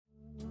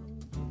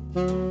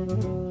Hello,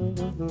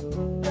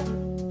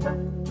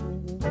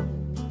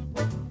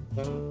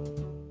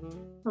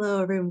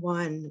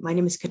 everyone. My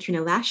name is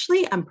Katrina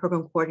Lashley. I'm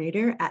Program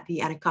Coordinator at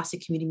the Anacostia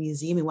Community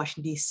Museum in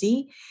Washington,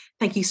 D.C.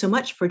 Thank you so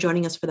much for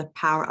joining us for the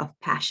Power of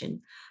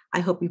Passion.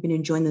 I hope you've been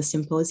enjoying the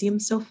symposium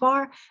so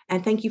far,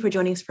 and thank you for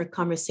joining us for a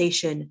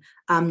conversation.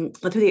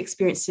 Through the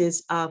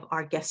experiences of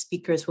our guest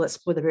speakers, we'll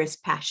explore the various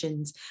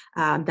passions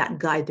that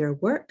guide their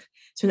work.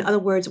 So in other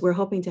words, we're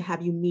hoping to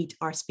have you meet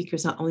our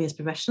speakers not only as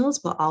professionals,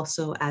 but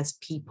also as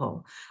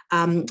people,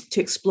 to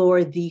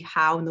explore the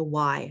how and the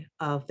why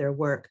of their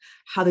work,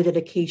 how their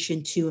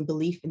dedication to and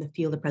belief in the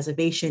field of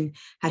preservation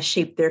has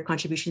shaped their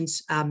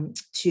contributions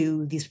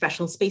to these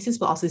professional spaces,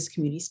 but also these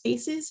community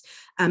spaces,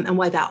 and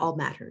why that all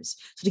matters.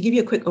 So to give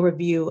you a quick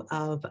overview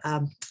of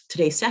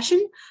today's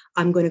session,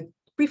 I'm going to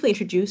briefly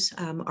introduce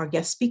our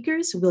guest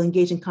speakers. We'll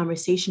engage in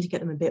conversation to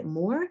get them a bit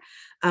more.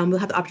 We'll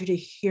have the opportunity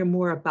to hear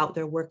more about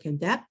their work in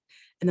depth.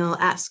 And I'll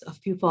ask a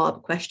few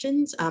follow-up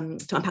questions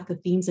to unpack the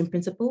themes and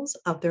principles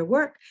of their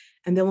work.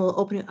 And then we'll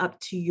open it up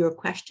to your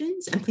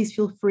questions. And please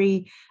feel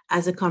free,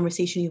 as the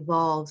conversation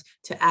evolves,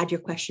 to add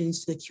your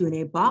questions to the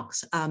Q&A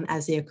box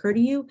as they occur to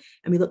you.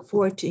 And we look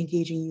forward to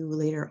engaging you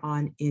later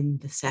on in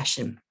the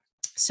session.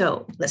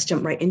 So let's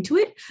jump right into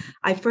it.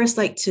 I'd first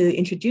like to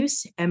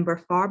introduce Ember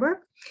Farber.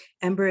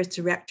 Ember is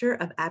Director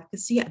of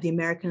Advocacy at the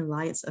American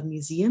Alliance of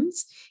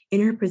Museums.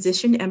 In her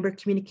position, Ember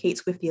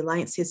communicates with the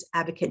Alliance's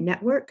advocate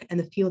network and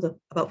the field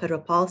about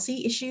federal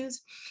policy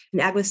issues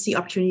and advocacy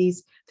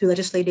opportunities through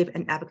legislative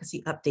and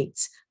advocacy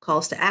updates,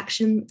 calls to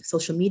action,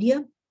 social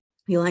media,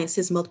 the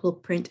Alliance's multiple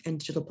print and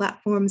digital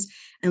platforms,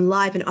 and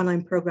live and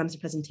online programs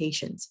and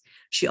presentations.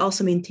 She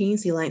also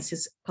maintains the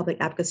Alliance's public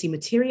advocacy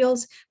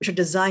materials, which are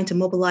designed to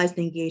mobilize and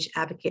engage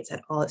advocates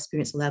at all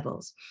experience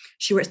levels.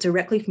 She works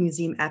directly with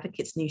museum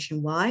advocates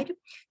nationwide,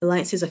 the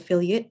Alliance's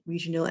affiliate,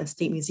 regional and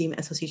state museum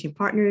association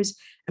partners,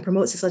 and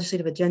promotes its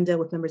legislative agenda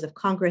with members of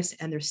Congress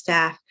and their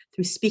staff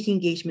through speaking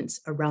engagements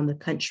around the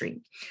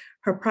country.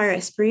 Her prior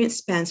experience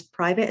spans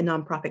private and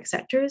nonprofit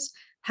sectors,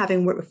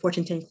 having worked with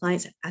Fortune 10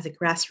 clients as a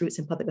grassroots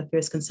and public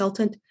affairs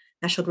consultant,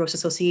 National Growth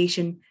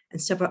Association,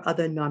 and several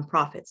other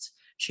nonprofits.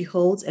 She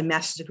holds a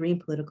master's degree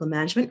in political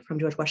management from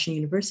George Washington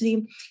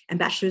University and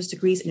bachelor's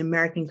degrees in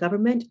American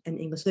government and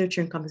English literature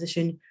and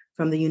composition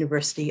from the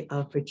University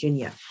of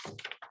Virginia.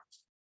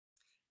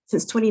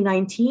 Since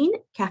 2019,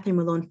 Katherine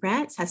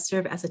Malone-France has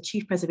served as the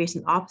Chief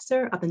Preservation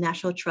Officer of the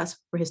National Trust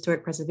for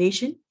Historic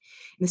Preservation.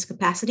 In this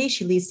capacity,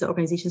 she leads the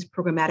organization's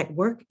programmatic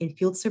work in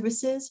field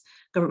services,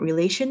 government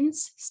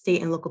relations,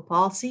 state and local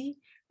policy,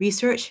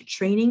 research,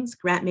 trainings,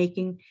 grant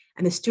making,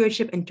 and the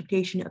stewardship and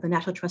interpretation of the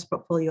National Trust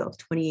portfolio of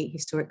 28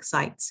 historic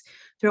sites.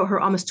 Throughout her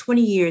almost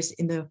 20 years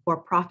in the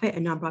for-profit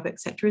and nonprofit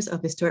sectors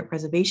of historic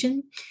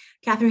preservation,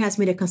 Katherine has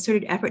made a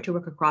concerted effort to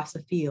work across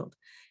the field.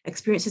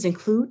 Experiences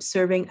include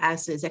serving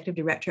as the executive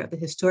director of the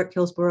Historic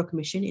Hillsborough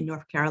Commission in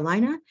North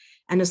Carolina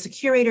and as the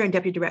curator and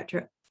deputy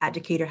director at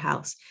Decatur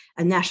House,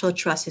 a National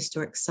Trust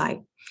historic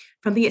site.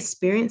 From the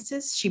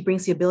experiences, she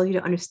brings the ability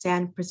to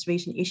understand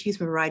preservation issues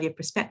from a variety of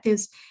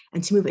perspectives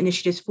and to move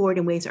initiatives forward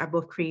in ways that are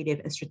both creative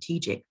and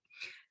strategic.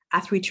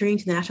 After returning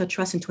to the National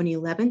Trust in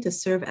 2011 to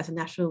serve as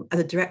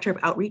a director of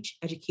outreach,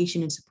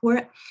 education, and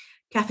support,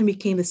 Katherine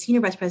became the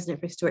Senior Vice President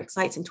for Historic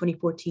Sites in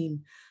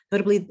 2014,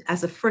 notably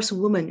as the first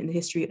woman in the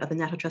history of the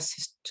National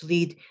Trust to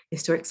lead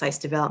historic sites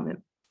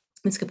development.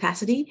 In this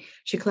capacity,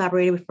 she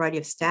collaborated with a variety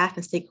of staff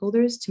and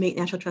stakeholders to make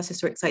National Trust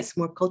historic sites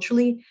more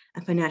culturally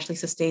and financially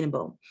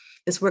sustainable.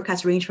 This work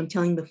has ranged from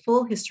telling the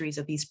full histories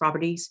of these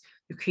properties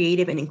through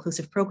creative and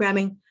inclusive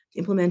programming to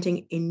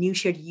implementing a new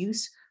shared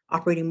use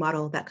operating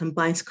model that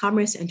combines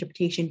commerce and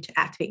interpretation to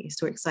activate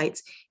historic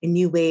sites in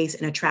new ways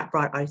and attract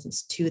broad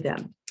audiences to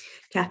them.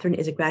 Katherine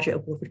is a graduate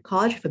of Woodford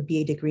College with a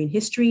BA degree in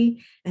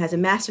history and has a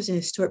master's in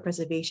historic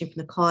preservation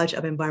from the College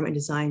of Environment and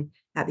Design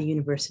at the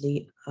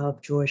University of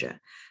Georgia.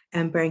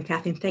 Ember and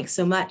Katherine, thanks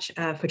so much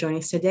for joining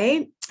us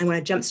today. I want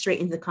to jump straight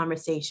into the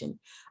conversation.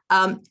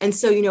 And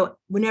so,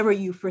 whenever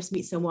you first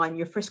meet someone,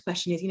 your first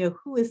question is,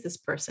 who is this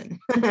person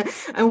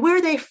and where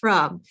are they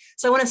from?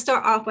 So I want to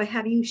start off by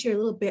having you share a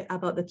little bit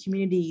about the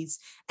communities,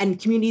 and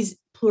communities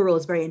plural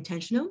is very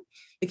intentional,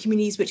 the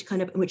communities in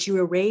which you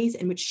were raised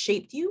and which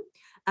shaped you.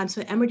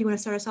 So Ember, do you want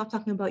to start us off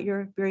talking about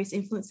your various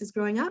influences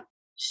growing up?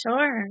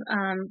 Sure,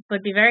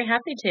 would be very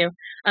happy to.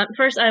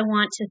 First, I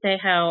want to say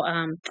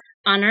how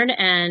honored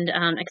and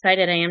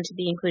excited I am to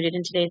be included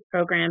in today's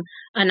program,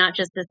 not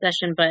just this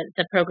session, but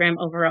the program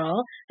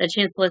overall. The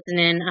chance to listen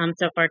in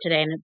so far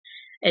today, and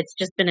it's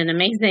just been an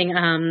amazing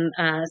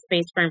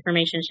space for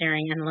information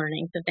sharing and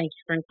learning. So thank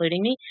you for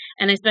including me.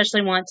 And I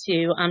especially want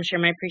to share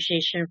my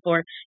appreciation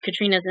for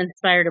Katrina's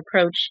inspired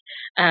approach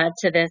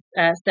to this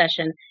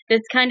session.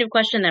 This kind of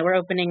question that we're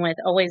opening with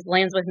always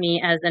lands with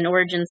me as an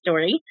origin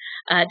story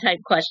type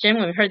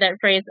question. We've heard that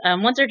phrase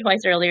once or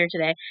twice earlier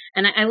today.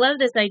 And I love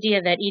this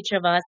idea that each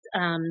of us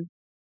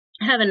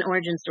have an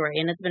origin story,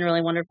 and it's been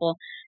really wonderful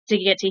to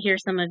get to hear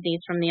some of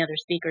these from the other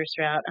speakers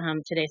throughout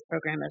today's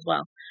program as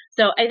well.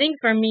 So I think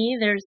for me,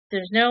 there's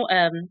no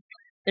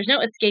there's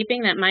no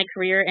escaping that my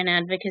career in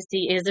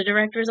advocacy is a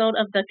direct result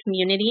of the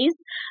communities.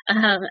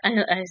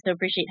 I so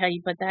appreciate how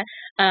you put that,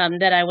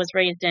 that I was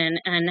raised in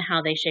and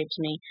how they shaped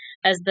me.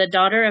 As the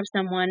daughter of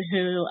someone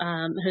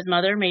whose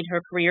mother made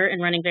her career in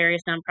running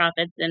various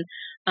nonprofits in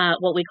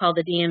what we call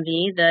the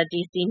DMV, the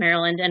DC,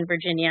 Maryland, and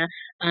Virginia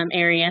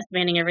area,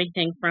 spanning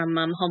everything from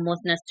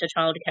homelessness to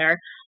childcare,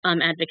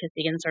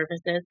 advocacy and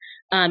services,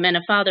 and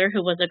a father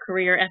who was a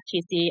career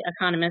FTC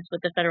economist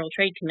with the Federal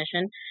Trade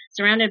Commission,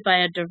 surrounded by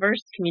a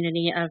diverse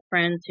community of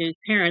friends whose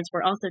parents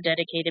were also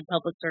dedicated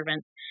public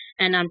servants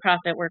and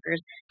nonprofit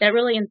workers. That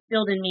really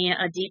instilled in me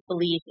a deep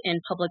belief in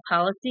public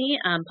policy,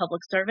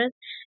 public service,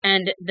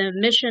 and the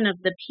mission of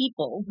the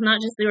people,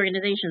 not just the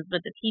organizations,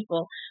 but the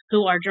people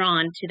who are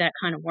drawn to that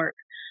kind of work.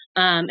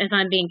 If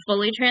I'm being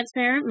fully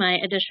transparent, my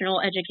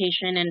additional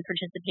education and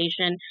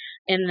participation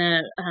in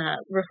the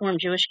Reformed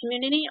Jewish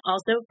community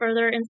also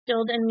further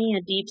instilled in me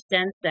a deep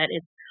sense that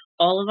it's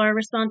all of our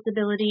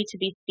responsibility to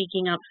be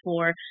speaking up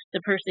for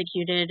the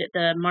persecuted,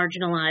 the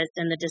marginalized,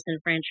 and the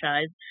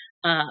disenfranchised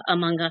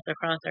among us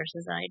across our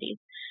societies.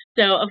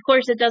 So, of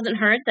course, it doesn't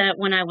hurt that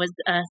when I was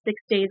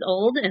 6 days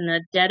old in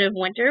the dead of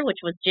winter, which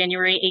was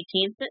January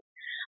 18th,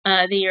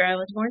 the year I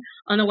was born,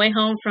 on the way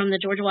home from the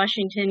George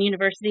Washington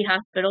University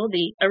Hospital,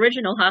 the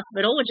original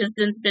hospital, which has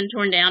since been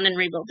torn down and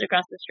rebuilt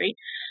across the street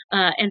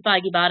in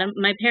Foggy Bottom,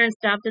 my parents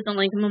stopped at the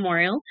Lincoln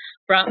Memorial,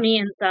 brought me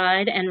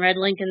inside, and read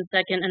Lincoln's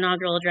second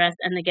inaugural address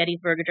and the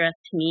Gettysburg Address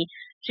to me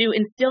to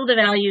instill the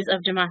values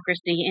of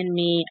democracy in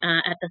me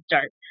at the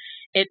start.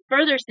 It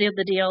further sealed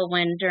the deal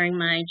when, during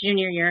my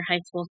junior year high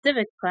school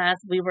civics class,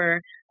 we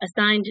were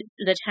assigned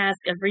the task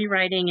of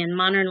rewriting in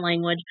modern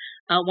language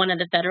one of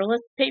the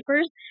Federalist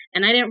Papers.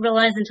 And I didn't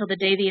realize until the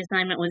day the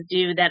assignment was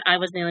due that I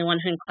was the only one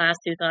in class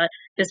who thought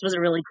this was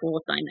a really cool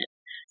assignment.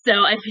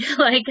 So I feel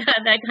like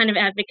that kind of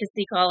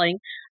advocacy calling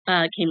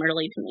came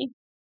early to me.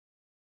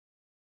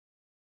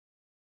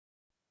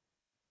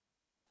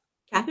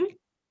 Katherine?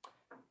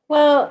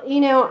 Well,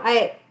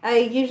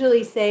 I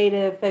usually say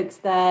to folks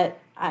that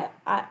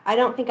I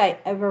don't think I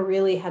ever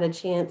really had a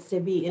chance to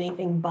be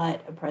anything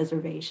but a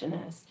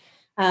preservationist.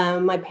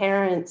 My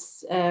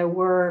parents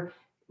were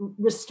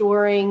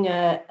restoring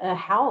a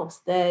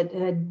house that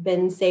had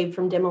been saved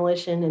from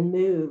demolition and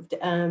moved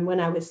when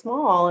I was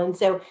small. And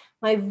so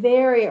my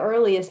very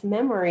earliest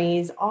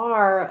memories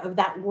are of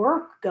that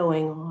work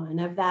going on,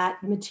 of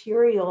that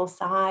material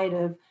side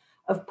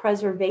of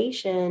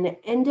preservation,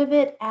 and of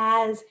it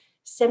as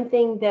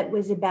something that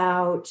was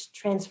about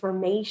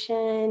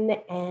transformation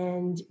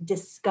and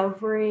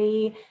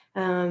discovery,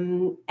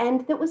 and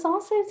that was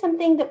also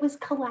something that was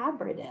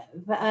collaborative.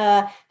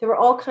 There were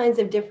all kinds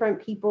of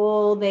different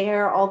people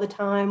there all the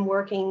time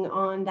working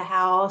on the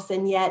house,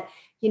 and yet,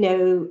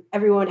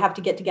 everyone would have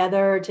to get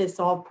together to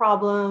solve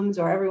problems,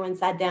 or everyone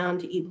sat down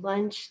to eat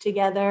lunch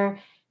together.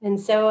 And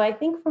so I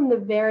think from the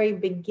very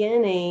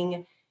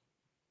beginning,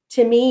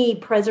 to me,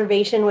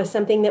 preservation was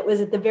something that was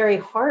at the very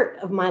heart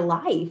of my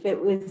life.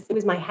 It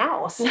was my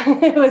house.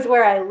 It was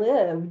where I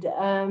lived.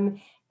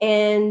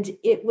 And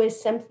it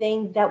was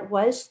something that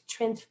was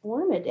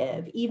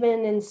transformative,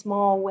 even in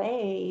small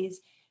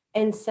ways,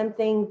 and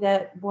something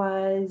that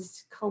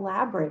was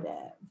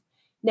collaborative.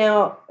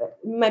 Now,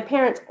 my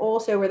parents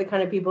also were the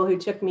kind of people who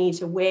took me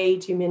to way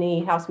too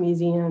many house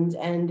museums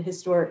and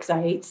historic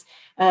sites,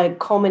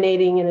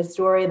 culminating in a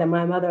story that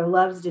my mother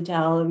loves to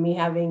tell of me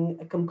having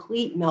a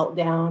complete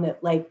meltdown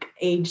at like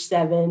age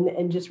 7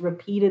 and just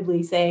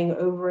repeatedly saying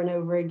over and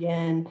over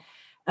again,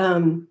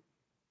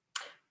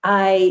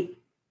 I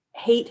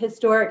hate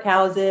historic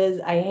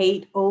houses, I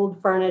hate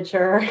old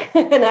furniture,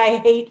 and I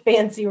hate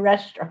fancy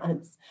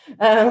restaurants.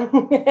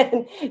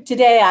 And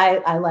today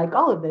I like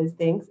all of those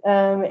things,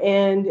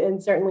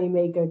 and certainly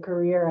make a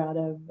career out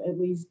of at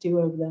least 2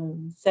 of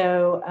them.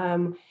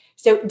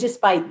 So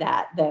despite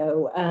that,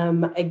 though,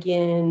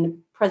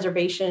 again,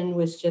 preservation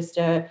was just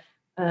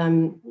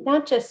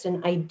not just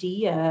an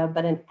idea,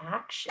 but an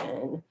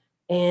action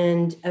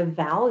and a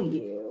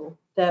value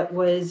that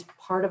was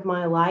part of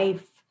my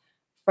life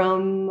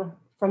from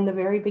the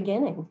very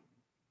beginning.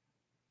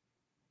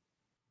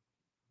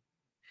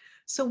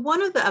 So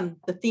one of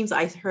the themes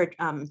I heard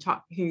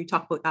hear you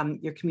talk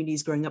about your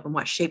communities growing up and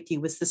what shaped you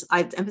was this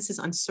emphasis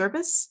on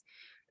service,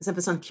 this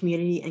emphasis on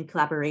community and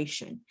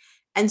collaboration.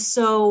 And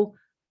so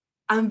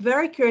I'm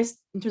very curious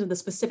in terms of the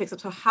specifics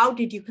of how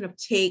did you kind of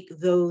take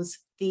those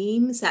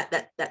themes,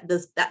 that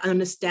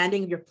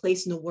understanding of your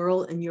place in the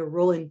world and your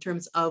role in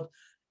terms of,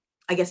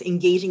 I guess,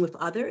 engaging with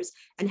others,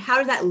 and how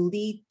did that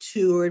lead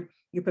to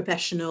your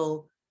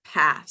professional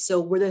path?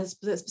 So were there a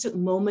specific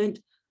moment,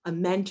 a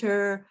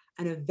mentor,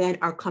 an event,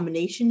 or a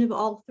combination of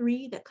all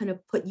three that kind of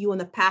put you on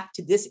the path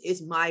to this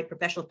is my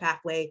professional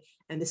pathway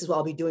and this is what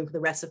I'll be doing for the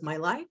rest of my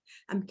life?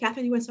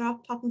 Katherine, you want to start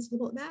off talking a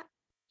little about that?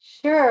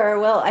 Sure.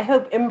 Well, I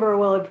hope Ember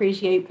will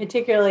appreciate,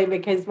 particularly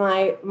because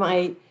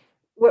my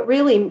what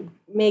really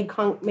made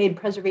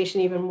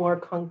preservation even more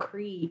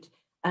concrete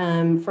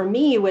for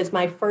me was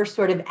my first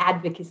sort of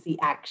advocacy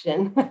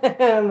action.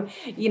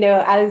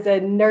 I was a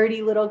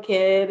nerdy little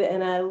kid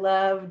and I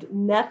loved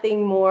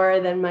nothing more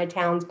than my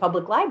town's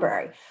public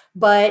library.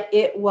 But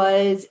it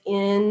was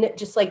in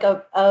just like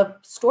a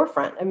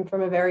storefront. I'm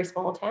from a very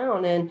small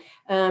town, and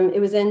it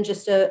was in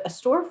just a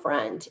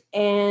storefront.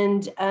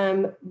 And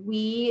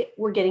we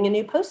were getting a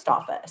new post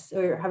office.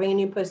 We were having a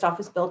new post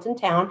office built in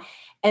town.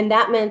 And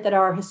that meant that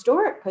our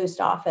historic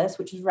post office,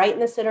 which is right in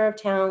the center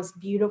of town, this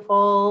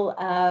beautiful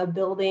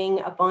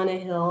building up on a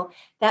hill,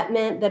 that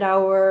meant that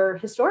our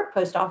historic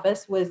post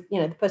office was,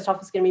 the post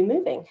office was going to be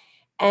moving.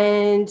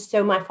 And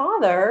so my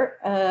father,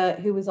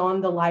 who was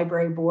on the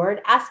library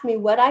board, asked me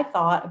what I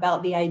thought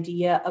about the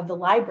idea of the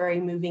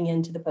library moving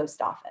into the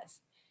post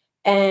office.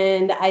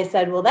 And I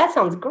said, well, that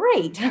sounds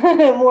great.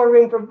 More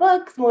room for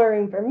books, more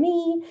room for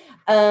me.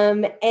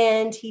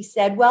 And he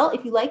said, well,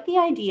 if you like the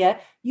idea,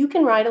 you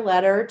can write a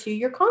letter to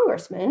your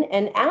congressman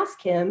and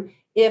ask him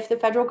if the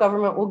federal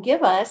government will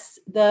give us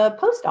the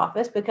post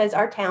office because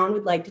our town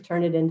would like to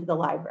turn it into the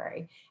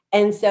library.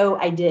 And so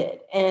I did.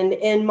 And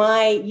in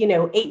my,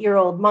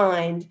 8-year-old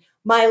mind,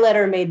 my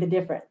letter made the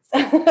difference.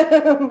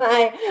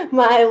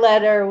 my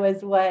letter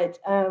was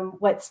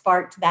what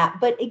sparked that.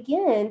 But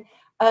again,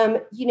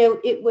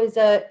 it was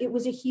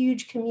a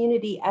huge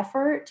community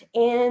effort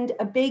and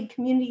a big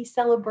community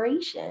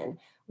celebration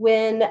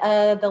when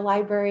the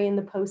library and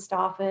the post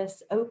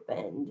office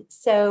opened.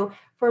 So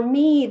for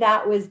me,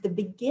 that was the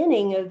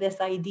beginning of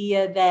this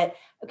idea that,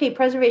 okay,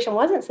 preservation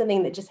wasn't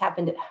something that just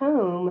happened at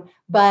home,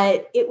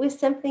 but it was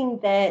something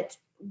that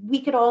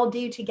we could all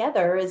do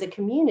together as a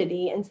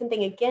community, and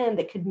something, again,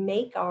 that could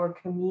make our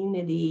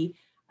community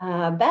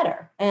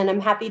better. And I'm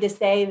happy to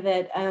say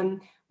that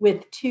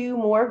with 2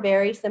 more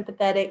very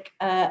sympathetic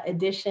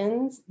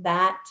additions,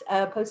 that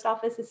post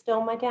office is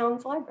still my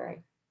town's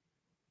library.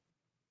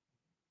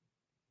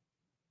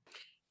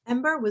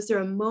 Ember, was there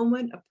a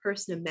moment, a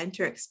person, a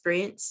mentor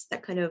experience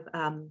that kind of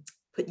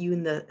put you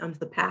onto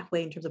the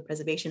pathway in terms of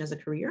preservation as a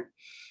career?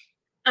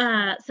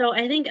 So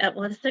I think,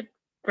 well, it's a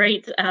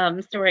great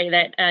story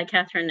that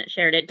Katherine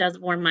shared. It does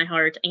warm my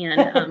heart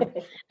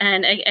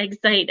and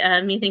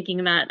excite me thinking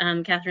about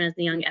Katherine as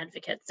the young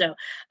advocate. So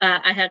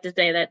I have to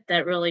say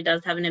that really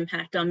does have an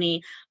impact on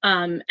me.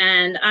 And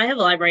I have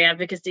a library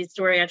advocacy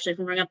story actually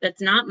from growing up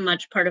that's not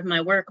much part of my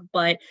work,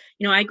 but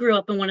I grew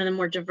up in one of the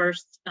more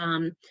diverse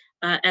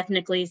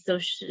ethnically,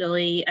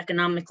 socially,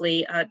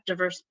 economically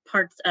diverse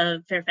parts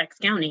of Fairfax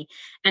County.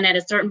 And at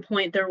a certain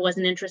point, there was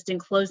an interest in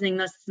closing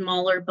the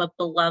smaller but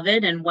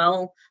beloved and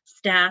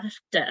well-staffed,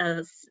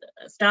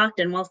 stocked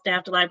and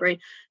well-staffed library,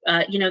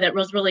 that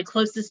was really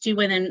closest to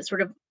within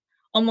sort of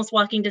almost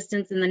walking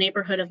distance in the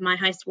neighborhood of my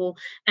high school,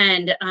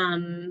 and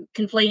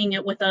conflating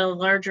it with a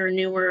larger,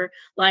 newer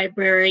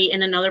library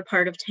in another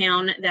part of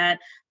town that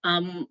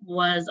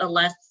was a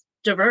less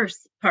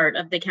diverse part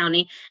of the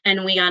county,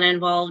 and we got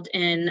involved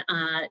in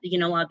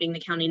lobbying the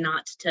county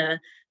not to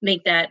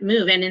make that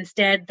move, and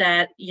instead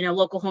that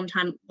local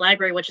hometown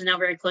library, which is now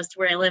very close to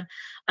where I live,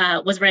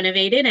 was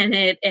renovated, and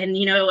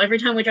every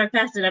time we drive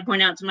past it, I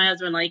point out to my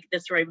husband like the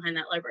story behind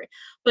that library.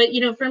 But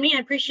for me, I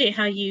appreciate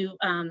how you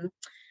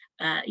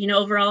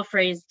overall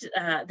phrased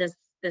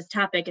this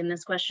topic and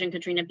this question,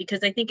 Katrina,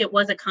 because I think it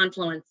was a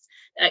confluence,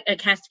 a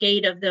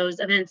cascade of those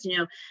events,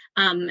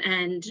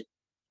 and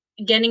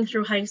getting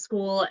through high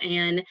school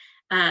and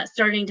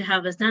starting to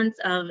have a sense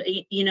of,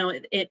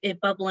 it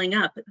bubbling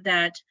up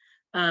that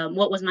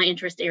what was my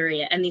interest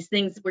area, and these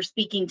things were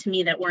speaking to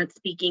me that weren't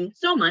speaking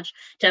so much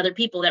to other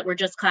people, that were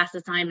just class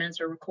assignments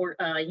or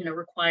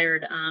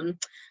required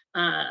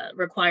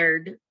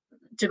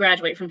to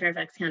graduate from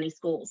Fairfax County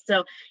schools.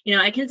 So,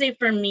 I can say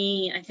for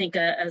me, I think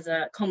as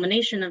a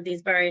culmination of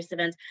these various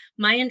events,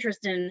 my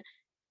interest in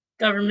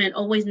government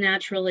always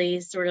naturally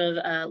sort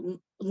of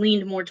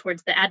leaned more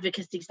towards the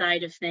advocacy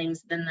side of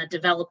things than the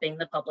developing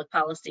the public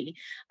policy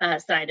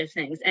side of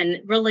things. And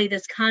really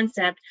this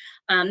concept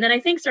that I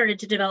think started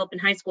to develop in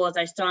high school as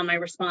I saw my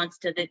response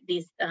to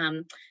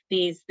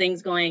these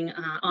things going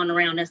on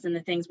around us, and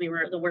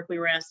the work we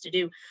were asked to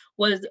do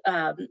was,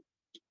 I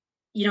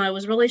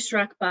was really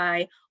struck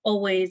by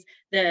always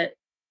the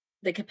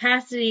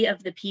capacity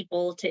of the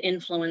people to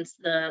influence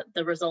the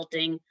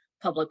resulting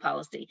public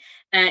policy,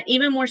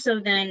 even more so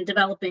than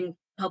developing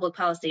public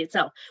policy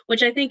itself,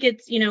 which I think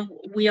it's,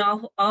 we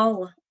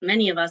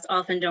many of us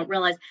often don't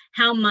realize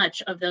how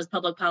much of those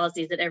public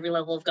policies at every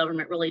level of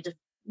government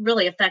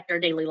really affect our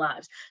daily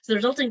lives. So the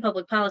resulting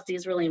public policy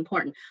is really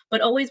important,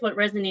 but always what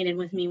resonated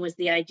with me was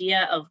the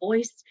idea of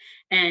voice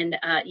and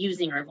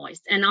using our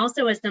voice. And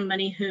also as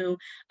somebody who,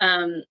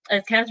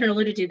 as Katherine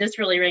alluded to, this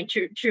really rang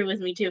true with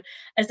me too,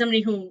 as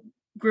somebody who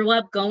grew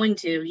up going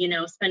to,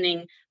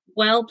 spending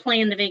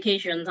well-planned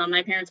vacations on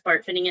my parents'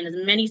 part, fitting in as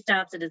many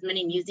stops at as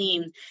many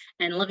museums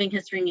and living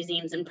history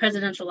museums and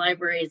presidential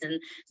libraries and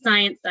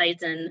science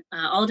sites and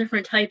all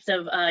different types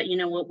of,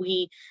 what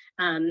we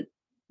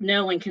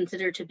know and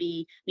consider to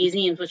be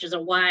museums, which is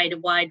a wide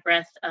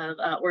breadth of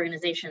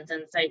organizations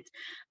and sites,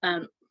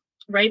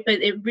 right?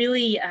 But it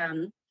really,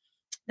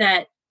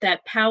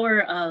 that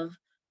power of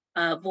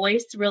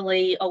voice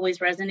really always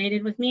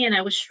resonated with me. And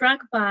I was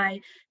struck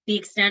by the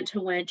extent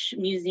to which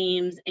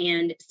museums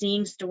and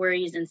seeing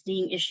stories and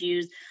seeing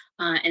issues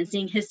and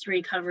seeing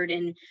history covered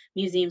in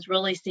museums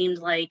really seemed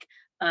like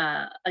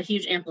a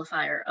huge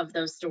amplifier of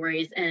those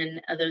stories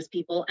and those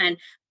people. And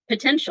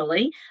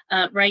potentially,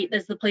 right,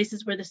 as the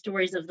places where the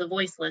stories of the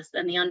voiceless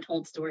and the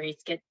untold stories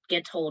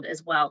get told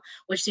as well,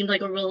 which seemed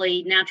like a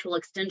really natural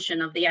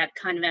extension of the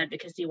kind of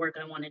advocacy work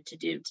I wanted to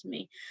do to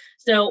me.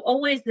 So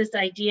always this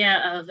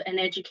idea of an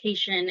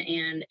education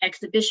and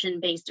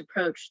exhibition-based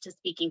approach to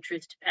speaking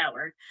truth to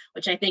power,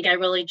 which I think I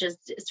really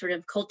just sort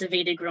of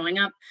cultivated growing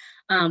up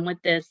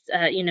with this,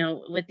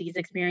 with these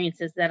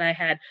experiences that I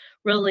had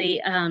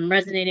really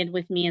resonated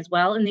with me as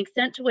well. And the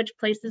extent to which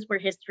places where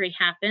history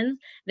happens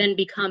then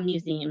become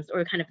museums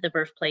or kind of the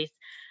birthplace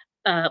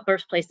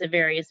of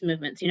various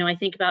movements. I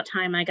think about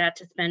time I got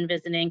to spend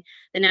visiting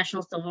the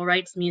National Civil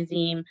Rights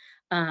Museum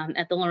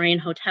at the Lorraine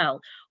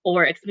Hotel,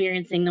 or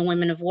experiencing the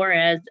Women of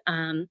Juarez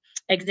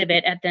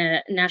exhibit at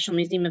the National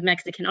Museum of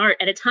Mexican Art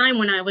at a time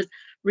when I was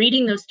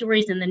reading those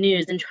stories in the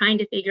news and trying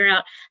to figure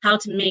out how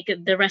to make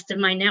the rest of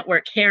my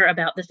network care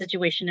about the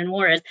situation in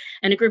Juarez.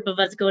 And a group of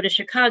us go to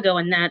Chicago,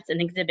 and that's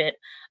an exhibit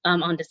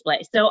on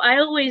display. So I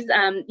always,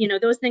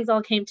 those things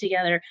all came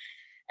together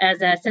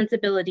as a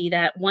sensibility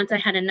that once I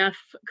had enough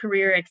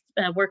career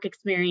work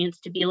experience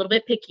to be a little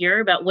bit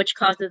pickier about which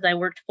causes I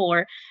worked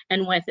for,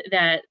 and with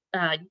that,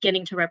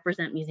 getting to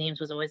represent museums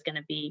was always going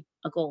to be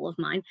a goal of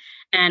mine.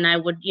 And I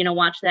would,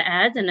 watch the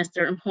ads, and at a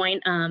certain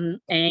point,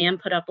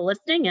 AAM put up a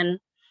listing,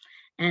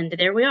 and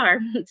there we are,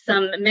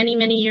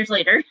 many years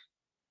later.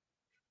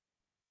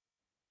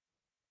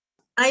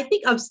 I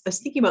think I was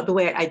thinking about the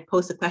way I'd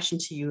pose the question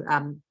to you,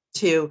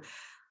 too.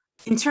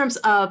 In terms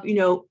of,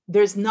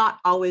 there's not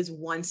always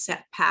one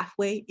set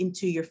pathway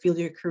into your field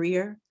of your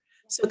career.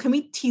 So can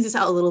we tease this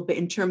out a little bit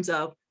in terms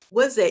of,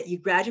 was it you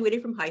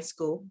graduated from high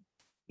school,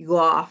 you go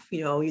off,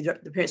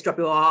 the parents drop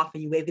you off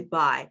and you wave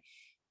goodbye.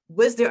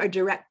 Was there a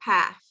direct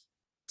path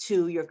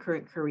to your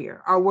current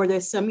career? Or were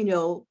there some,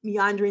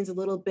 meanderings a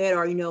little bit,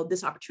 or,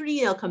 this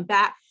opportunity, I'll come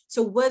back.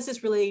 So was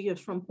this really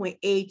from point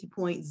A to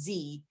point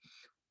Z,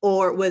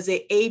 or was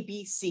it A,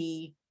 B,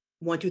 C,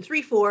 1, 2,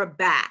 3, 4,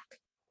 back?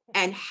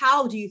 And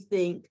how do you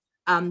think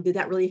did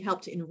that really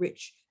help to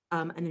enrich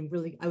and then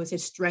really, I would say,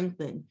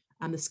 strengthen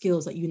the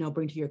skills that you now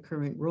bring to your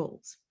current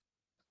roles?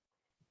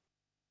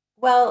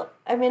 Well,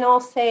 I mean, I'll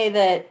say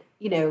that,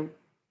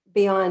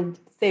 beyond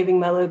saving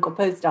my local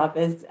post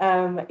office,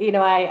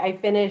 I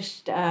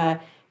finished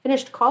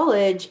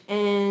college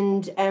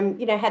and,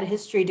 had a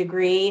history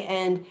degree,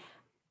 and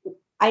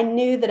I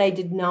knew that I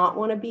did not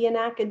want to be an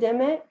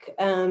academic.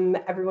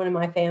 Everyone in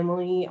my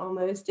family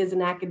almost is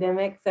an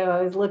academic, so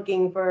I was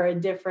looking for a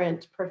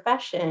different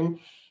profession.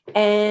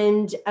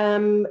 And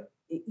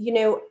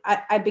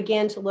I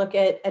began to look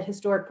at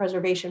historic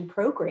preservation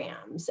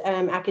programs,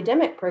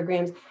 academic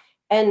programs,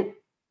 and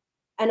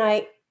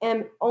I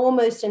am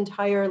almost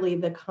entirely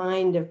the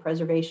kind of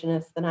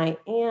preservationist that I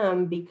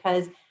am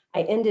because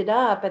I ended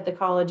up at the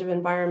College of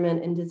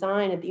Environment and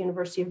Design at the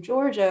University of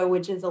Georgia,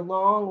 which is a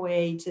long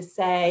way to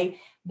say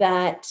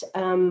that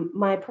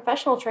my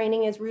professional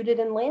training is rooted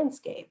in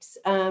landscapes.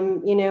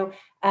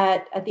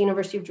 At the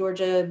University of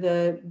Georgia,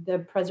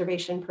 the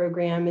preservation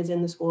program is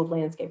in the School of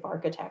Landscape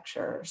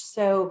Architecture.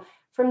 So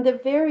from the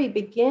very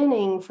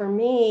beginning, for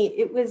me,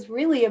 it was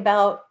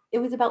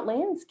about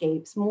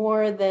landscapes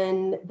more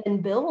than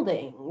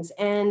buildings,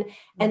 and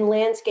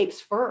landscapes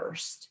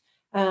first.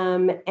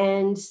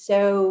 And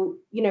so,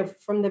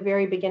 from the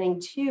very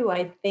beginning too,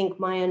 I think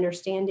my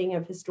understanding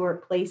of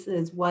historic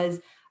places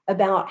was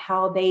about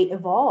how they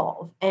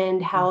evolve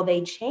and how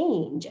they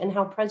change and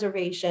how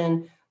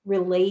preservation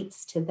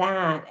relates to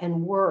that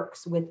and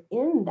works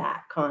within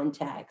that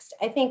context.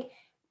 I think,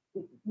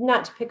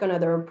 not to pick on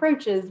other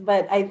approaches,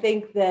 but I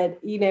think that,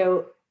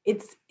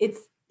 it's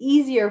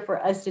easier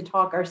for us to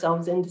talk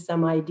ourselves into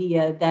some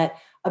idea that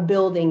a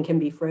building can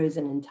be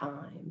frozen in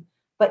time.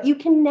 But you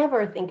can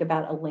never think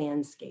about a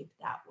landscape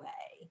that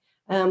way.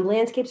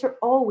 Landscapes are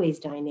always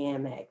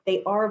dynamic.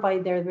 They are by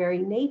their very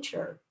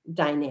nature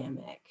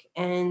dynamic.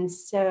 And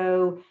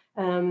so,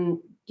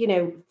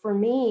 for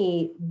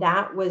me,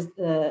 that was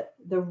the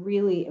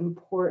really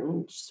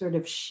important sort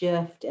of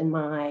shift in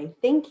my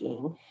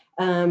thinking,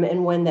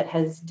 and one that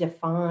has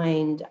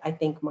defined, I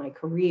think, my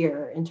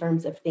career in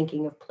terms of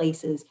thinking of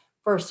places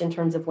first in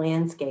terms of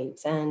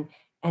landscapes and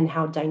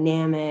how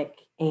dynamic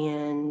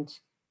and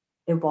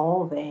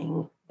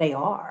evolving they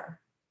are.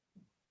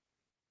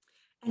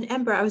 And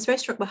Ember, I was very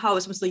struck by how it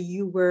was almost like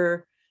you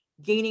were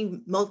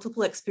gaining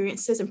multiple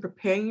experiences and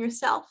preparing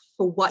yourself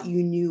for what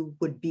you knew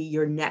would be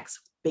your next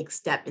big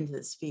step into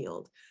this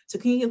field. So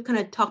can you kind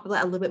of talk about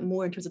that a little bit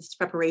more in terms of this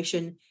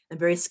preparation and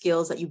various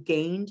skills that you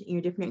gained in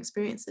your different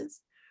experiences?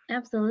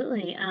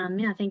 Absolutely.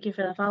 Yeah, thank you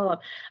for the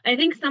follow-up. I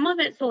think some of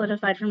it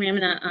solidified for me. I'm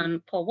going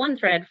to pull one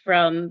thread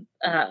from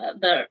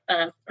the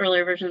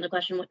earlier version of the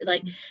question,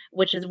 like,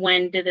 which is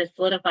when did this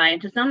solidify?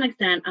 And to some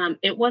extent,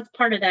 it was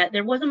part of that.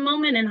 There was a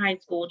moment in high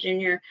school,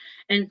 junior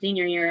and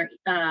senior year,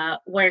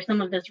 where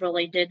some of this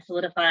really did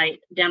solidify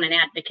down an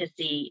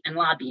advocacy and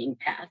lobbying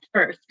path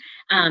first,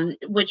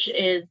 which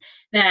is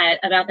that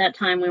about that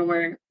time when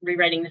we're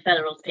rewriting the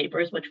Federalist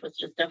Papers, which was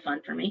just so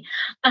fun for me.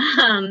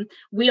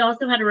 We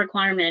also had a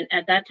requirement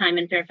at that time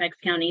in Fairfax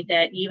County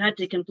that you had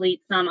to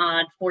complete some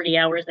odd 40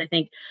 hours, I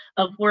think,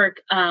 of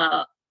work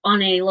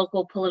on a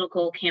local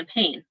political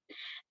campaign.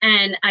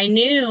 And I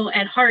knew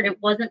at heart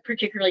it wasn't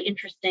particularly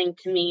interesting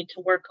to me to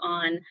work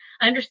on,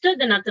 I understood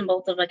the nuts and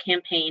bolts of a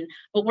campaign,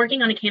 but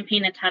working on a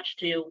campaign attached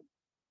to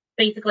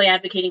basically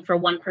advocating for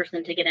one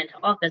person to get into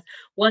office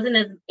wasn't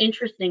as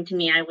interesting to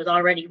me, I was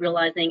already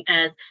realizing,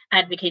 as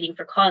advocating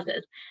for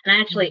causes. And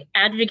I actually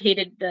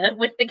advocated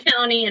with the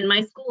county and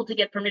my school to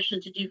get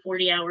permission to do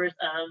 40 hours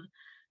of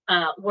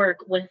work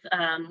with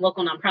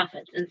local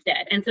nonprofits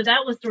instead. And so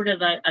that was sort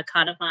of a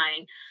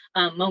codifying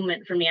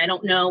moment for me. I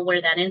don't know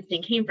where that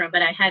instinct came from,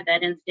 but I had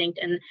that instinct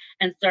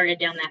and started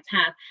down that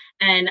path.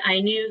 And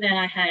I knew that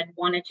I had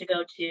wanted to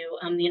go to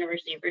the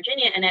University of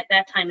Virginia. And at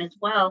that time as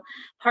well,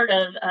 part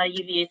of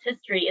UVA's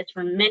history is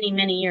for many,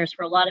 many years,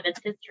 for a lot of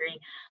its history,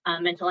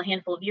 until a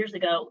handful of years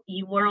ago,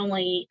 you were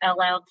only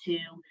allowed to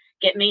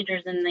get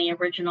majors in the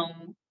original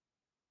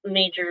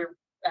major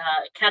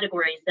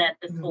categories that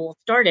the school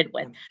started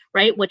with,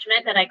 right? Which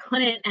meant that I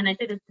couldn't, and I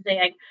say this to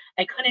say,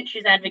 I couldn't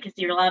choose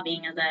advocacy or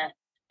lobbying as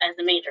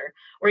a major,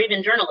 or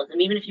even journalism.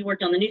 Even if you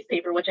worked on the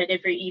newspaper, which I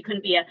did for you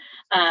couldn't be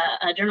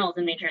a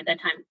journalism major at that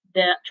time.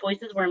 The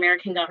choices were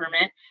American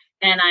government,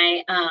 and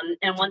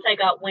and once I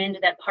got wind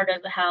that part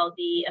of how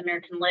the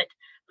American Lit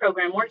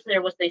program works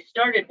there was they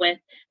started with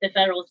the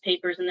Federalist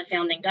Papers and the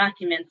founding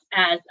documents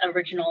as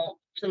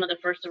some of the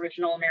first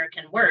original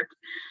American works.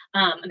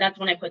 That's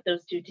when I put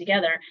those two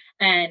together,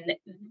 and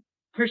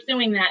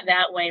pursuing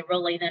that way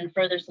really then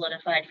further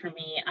solidified for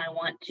me.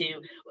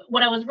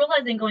 What I was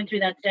realizing going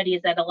through that study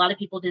is that a lot of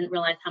people didn't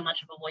realize how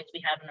much of a voice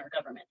we have in our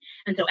government.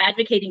 And so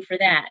advocating for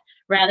that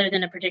rather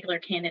than a particular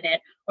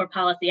candidate or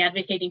policy,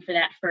 advocating for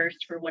that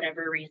first for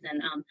whatever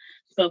reason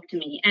spoke to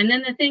me. And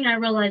then the thing I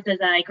realized as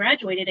I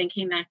graduated and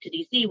came back to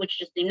DC, which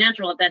just seemed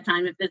natural at that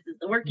time if this is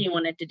the work you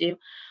wanted to do,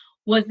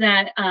 was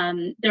that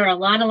there are a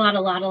lot of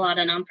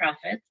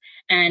nonprofits,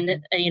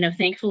 and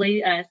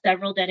thankfully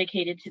several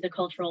dedicated to the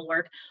cultural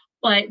work,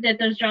 but that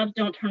those jobs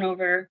don't turn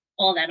over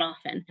all that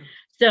often.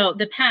 So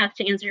the path,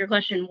 to answer your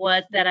question,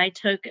 was that I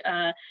took,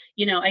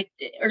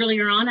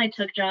 earlier on I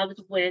took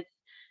jobs with,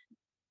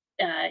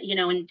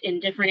 in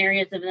different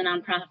areas of the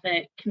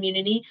nonprofit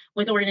community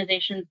with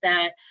organizations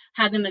that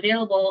had them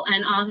available,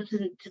 and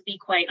often, to be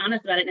quite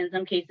honest about it, in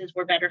some cases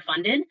were better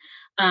funded,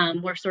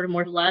 were sort of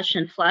more lush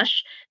and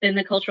flush than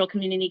the cultural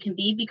community can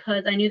be,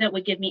 because I knew that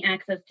would give me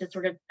access to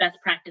sort of best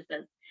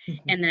practices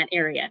in that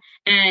area.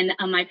 And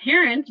my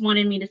parents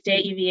wanted me to stay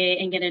at UVA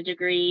and get a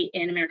degree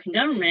in American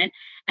government,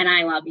 and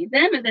I lobbied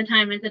them at the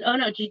time and said, oh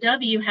no,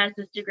 GW has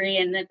this degree,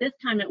 and at this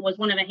time it was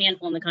one of a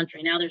handful in the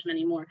country. Now there's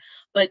many more,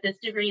 but this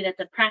degree that's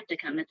a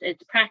practicum,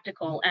 it's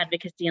practical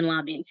advocacy and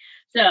lobbying.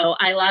 So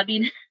I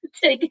lobbied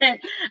to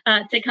get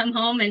to come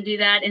home and do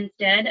that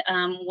instead,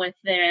 with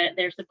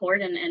their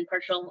support and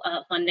partial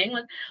funding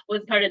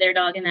was part of their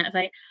dog in that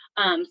fight.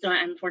 So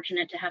I'm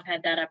fortunate to have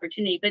had that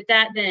opportunity, but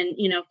that then,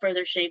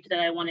 further shaped that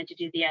I wanted to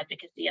do the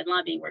advocacy and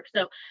lobbying work.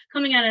 So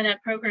coming out of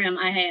that program,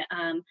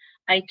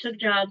 I took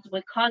jobs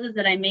with causes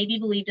that I maybe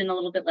believed in a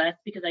little bit less,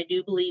 because I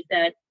do believe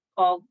that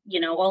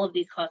all of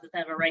these causes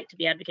have a right to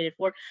be advocated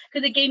for,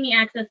 because it gave me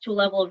access to a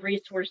level of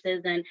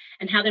resources and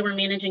how they were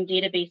managing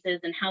databases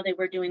and how they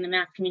were doing the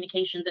mass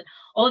communications and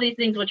all these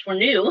things which were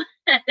new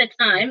at the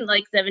time,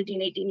 like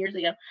 17, 18 years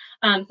ago.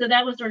 So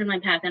that was sort of my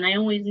path. And I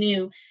always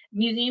knew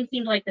museums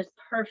seemed like this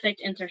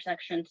perfect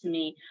intersection to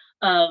me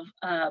of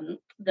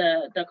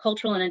the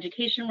cultural and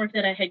education work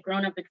that I had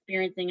grown up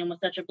experiencing and was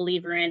such a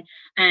believer in,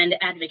 and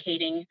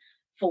advocating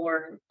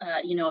for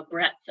a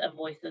breadth of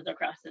voices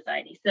across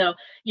society. So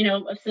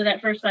so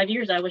that first 5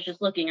 years I was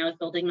just looking, I was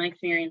building my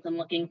experience and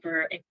looking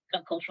for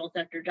a cultural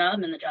sector job,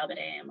 and the job at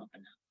AAM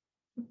opened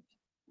up.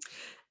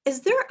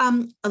 Is there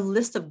a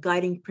list of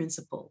guiding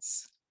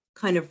principles,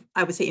 kind of,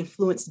 I would say,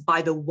 influenced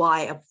by the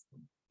why of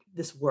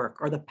this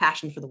work or the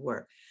passion for the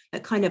work,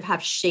 that kind of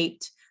have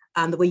shaped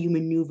the way you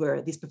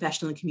maneuver these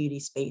professional and community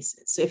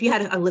spaces? So if you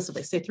had a list of,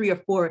 like, say, 3 or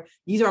 4,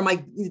 these are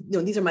my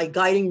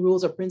guiding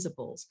rules or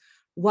principles,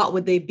 what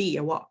would they be,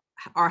 and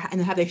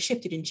have they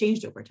shifted and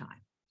changed over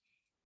time?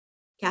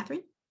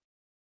 Katherine?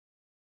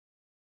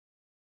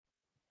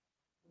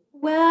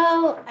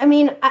 Well, I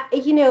mean,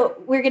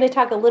 we're going to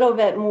talk a little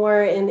bit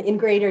more in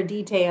greater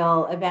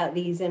detail about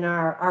these in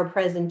our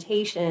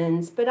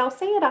presentations, but I'll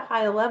say at a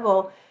high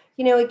level,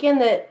 again,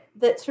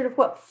 that sort of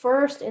what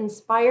first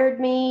inspired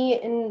me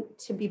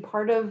to be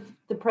part of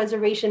the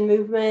preservation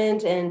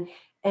movement and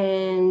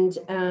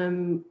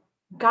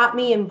got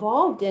me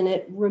involved in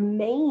it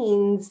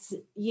remains,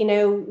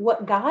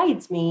 what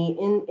guides me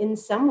in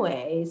some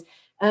ways.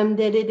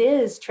 That it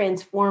is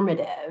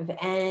transformative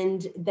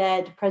and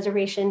that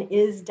preservation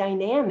is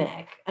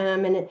dynamic,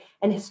 and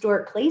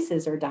historic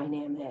places are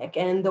dynamic,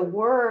 and the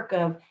work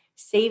of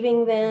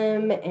saving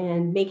them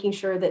and making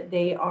sure that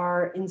they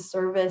are in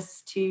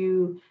service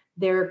to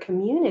their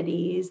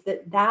communities,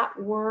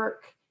 that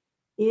work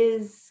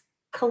is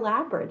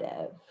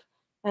collaborative.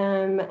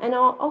 And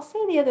I'll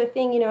say the other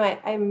thing,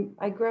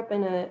 I grew up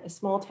in a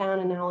small town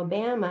in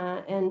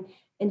Alabama,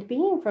 and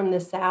being from the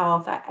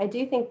South, I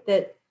do think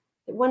that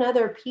one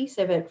other piece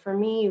of it for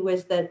me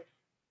was that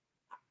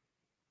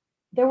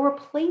there were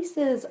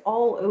places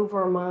all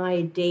over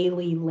my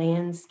daily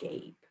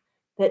landscape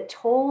that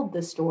told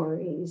the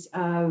stories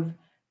of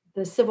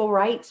the civil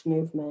rights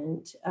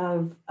movement,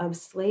 of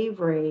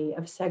slavery,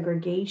 of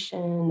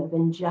segregation, of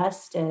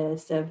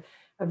injustice, of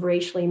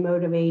racially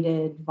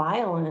motivated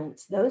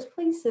violence. Those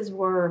places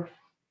were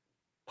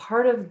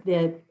part of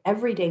the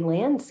everyday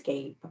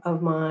landscape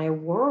of my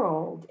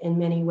world in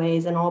many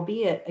ways, and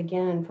albeit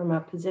again from a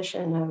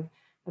position of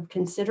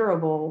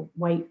considerable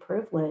white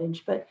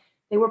privilege, but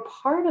they were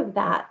part of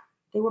that.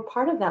 They were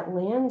part of that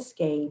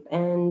landscape,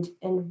 and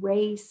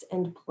race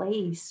and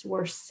place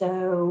were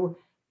so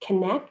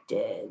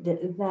connected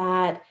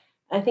that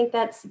I think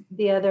that's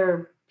the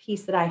other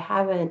piece that I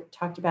haven't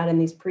talked about in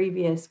these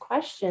previous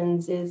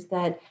questions, is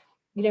that,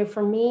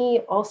 for me,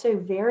 also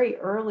very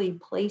early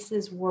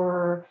places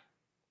were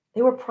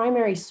they were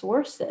primary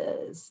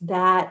sources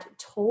that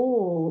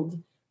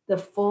told the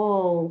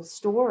full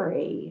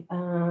story,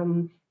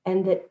 and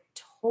that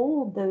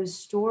told those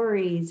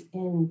stories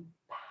in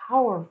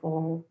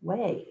powerful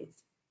ways.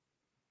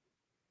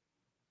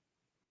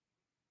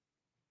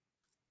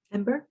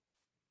 Ember?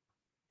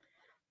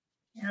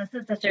 Yeah,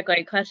 this is such a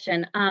great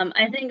question.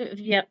 I think,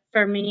 yeah,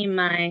 for me,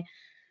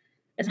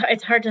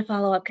 it's hard to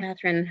follow up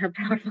Katherine and her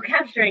powerful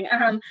capturing,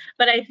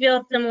 but I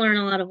feel similar in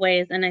a lot of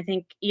ways. And I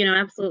think,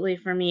 absolutely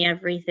for me,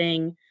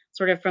 everything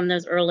sort of from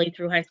those early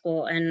through high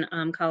school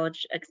and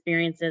college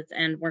experiences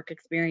and work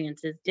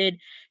experiences did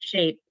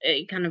shape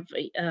a kind of,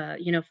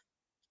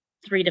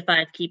 3 to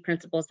 5 key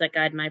principles that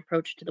guide my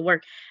approach to the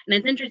work. And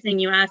it's interesting,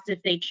 you asked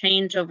if they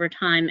change over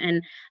time.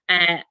 And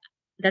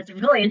that's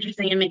really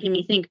interesting and making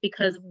me think,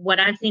 because what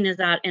I've seen is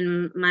that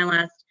in my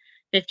last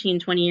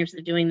 15, 20 years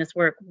of doing this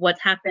work, what's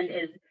happened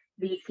is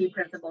these key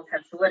principles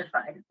have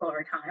solidified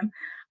over time,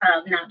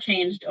 not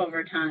changed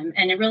over time.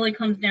 And it really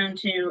comes down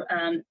to,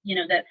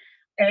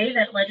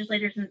 that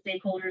legislators and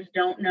stakeholders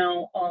don't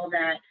know all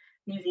that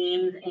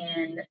museums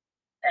and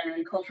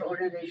cultural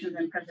organizations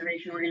and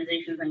preservation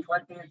organizations and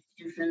collecting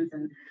institutions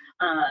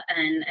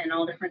and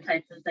all different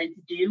types of sites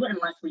do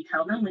unless we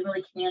tell them. We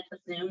really can't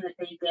assume that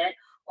they get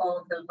all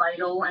of the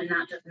vital and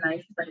not just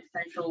nice but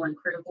essential and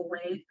critical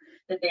ways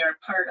that they are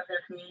part of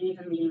their communities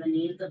and meeting the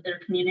needs of their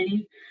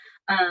communities.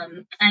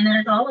 And then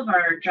it's all of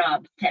our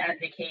jobs to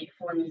advocate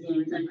for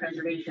museums and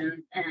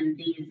preservation and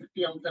these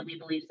fields that we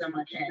believe so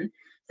much in.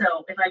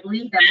 So if I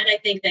believe that, I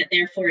think that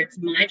therefore it's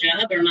my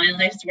job or my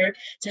life's work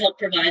to help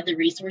provide the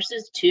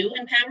resources to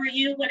empower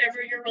you,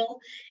 whatever your role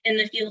in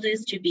the field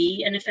is, to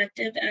be an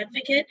effective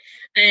advocate.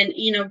 And,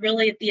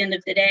 really at the end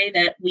of the day,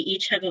 that we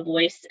each have a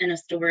voice and a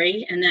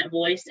story, and that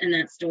voice and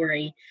that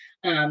story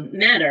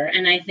matter.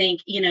 And I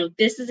think,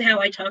 this is how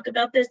I talk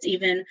about this,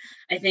 even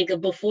I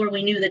think before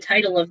we knew the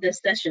title of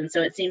this session.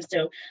 So it seems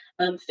so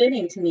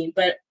fitting to me.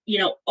 But,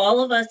 all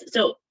of us,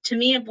 so to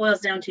me, it boils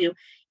down to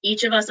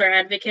each of us are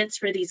advocates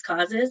for these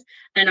causes,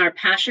 and our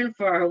passion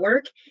for our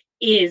work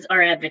is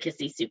our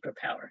advocacy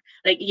superpower.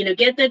 Like,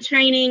 get the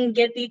training,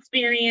 get the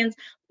experience,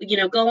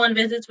 go on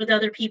visits with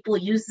other people,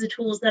 use the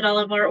tools that all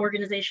of our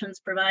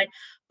organizations provide.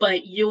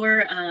 But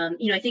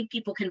I think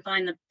people can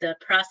find the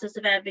process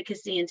of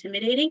advocacy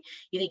intimidating.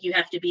 You think you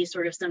have to be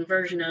sort of some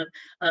version of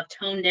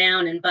toned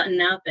down and button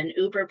up and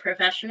uber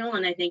professional.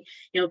 And I think,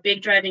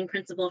 big driving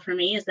principle for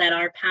me is that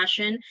our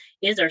passion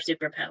is our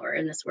superpower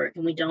in this work,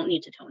 and we don't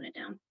need to tone it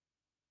down.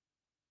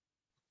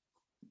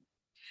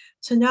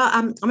 So now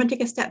I'm going to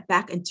take a step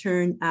back and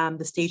turn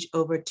the stage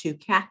over to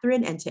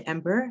Katherine and to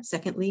Ember,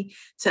 secondly,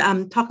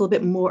 to talk a little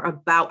bit more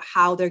about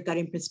how their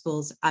guiding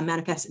principles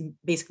manifest in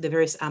basically the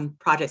various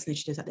projects and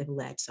initiatives that they've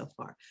led so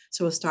far.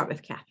 So we'll start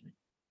with Katherine.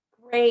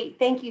 Great.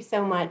 Thank you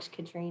so much,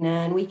 Katrina.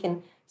 And we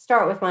can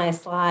start with my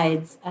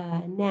slides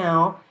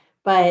now.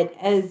 But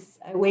as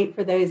I wait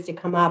for those to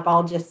come up,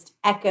 I'll just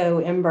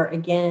echo Ember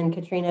again.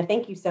 Katrina,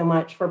 thank you so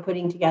much for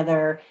putting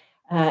together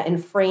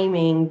and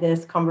framing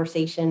this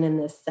conversation and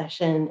this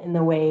session in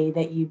the way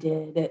that you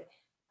did.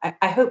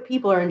 I hope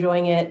people are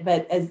enjoying it,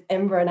 but as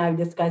Ember and I've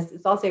discussed,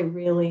 it's also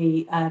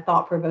really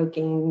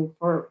thought-provoking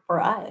for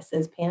us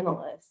as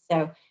panelists.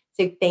 So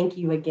thank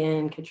you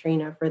again,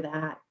 Katrina, for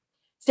that.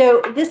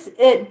 So this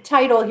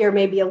title here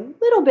may be a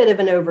little bit of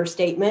an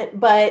overstatement,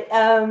 but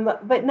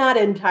not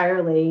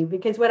entirely,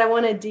 because what I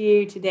want to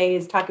do today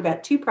is talk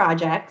about 2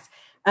 projects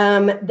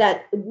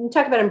that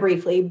talk about them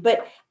briefly,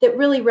 but that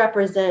really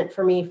represent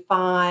for me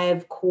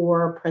 5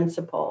 core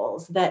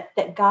principles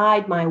that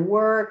guide my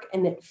work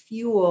and that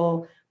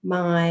fuel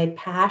my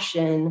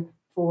passion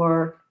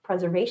for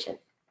preservation.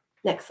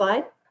 Next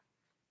slide.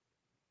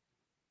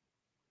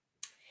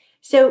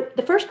 So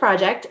the first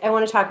project I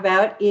want to talk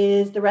about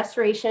is the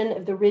restoration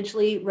of the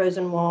Ridgely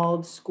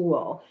Rosenwald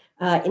School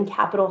in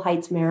Capitol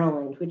Heights,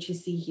 Maryland, which you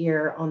see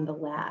here on the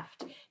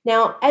left.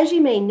 Now, as you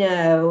may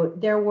know,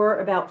 there were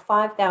about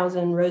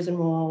 5,000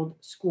 Rosenwald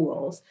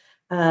schools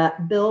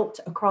built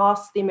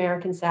across the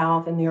American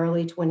South in the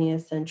early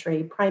 20th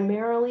century,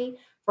 primarily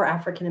for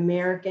African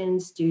American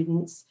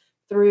students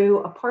through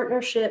a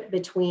partnership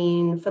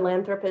between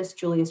philanthropist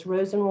Julius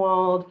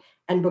Rosenwald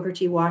and Booker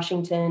T.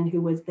 Washington,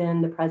 who was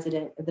then the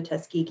president of the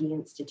Tuskegee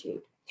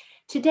Institute.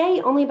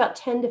 Today, only about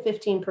 10 to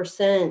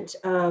 15%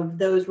 of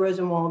those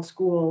Rosenwald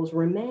schools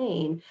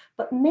remain,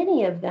 but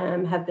many of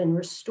them have been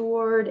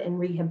restored and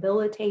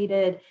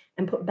rehabilitated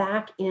and put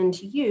back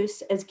into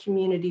use as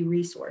community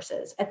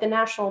resources. At the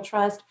National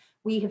Trust,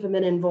 we have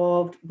been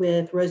involved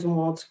with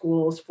Rosenwald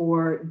schools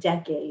for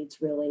decades,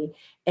 really.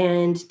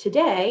 And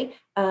today,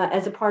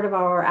 as a part of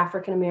our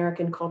African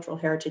American Cultural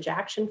Heritage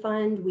Action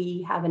Fund,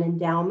 we have an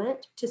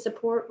endowment to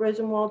support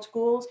Rosenwald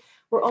schools.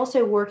 We're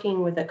also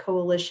working with a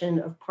coalition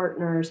of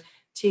partners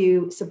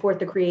to support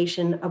the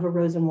creation of a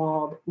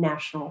Rosenwald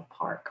National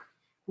Park.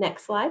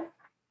 Next slide.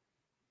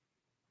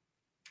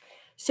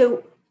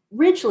 So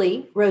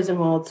Ridgely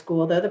Rosenwald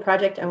School, though, the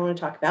project I want to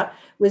talk about,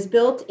 was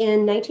built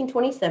in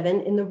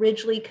 1927 in the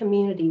Ridgely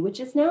community, which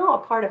is now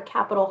a part of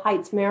Capitol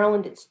Heights,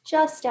 Maryland. It's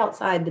just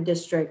outside the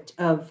District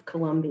of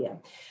Columbia.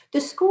 The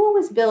school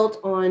was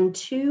built on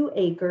 2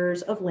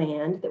 acres of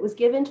land that was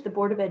given to the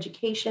Board of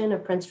Education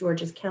of Prince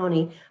George's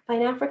County by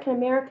an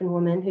African-American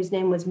woman whose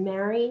name was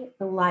Mary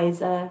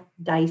Eliza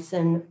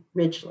Dyson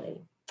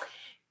Ridgely.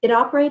 It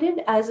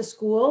operated as a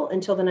school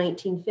until the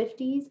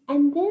 1950s,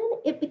 and then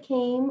it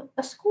became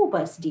a school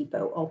bus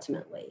depot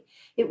ultimately.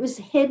 It was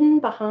hidden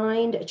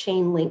behind a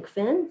chain link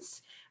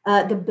fence.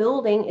 The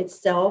building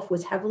itself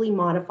was heavily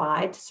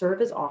modified to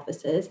serve as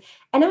offices,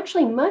 and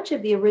actually much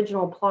of the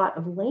original plot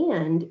of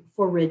land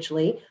for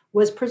Ridgely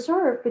was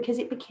preserved because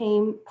it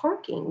became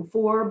parking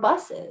for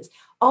buses.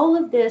 All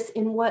of this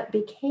in what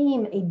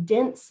became a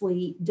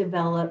densely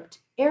developed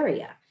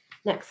area.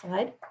 Next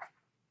slide.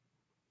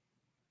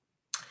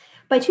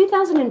 By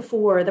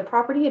 2004, the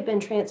property had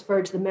been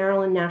transferred to the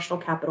Maryland National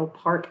Capital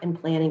Park and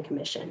Planning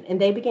Commission, and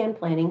they began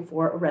planning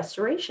for a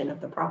restoration of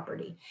the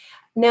property.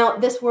 Now,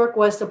 this work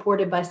was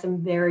supported by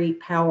some very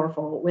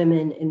powerful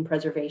women in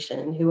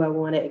preservation who I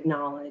want to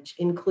acknowledge,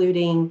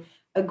 including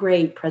a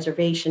great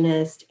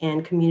preservationist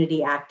and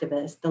community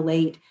activist, the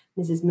late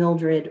Mrs.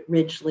 Mildred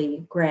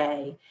Ridgely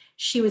Gray.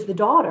 She was the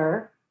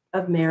daughter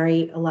of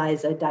Mary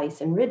Eliza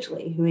Dyson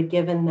Ridgely, who had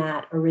given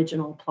that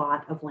original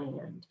plot of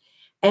land.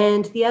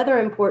 And the other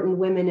important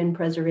women in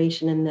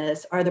preservation in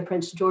this are the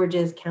Prince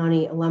George's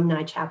County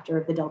alumni chapter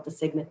of the Delta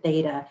Sigma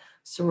Theta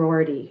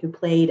sorority, who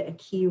played a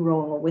key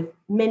role with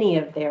many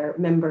of their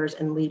members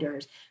and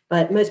leaders.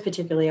 But most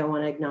particularly, I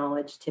want to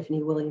acknowledge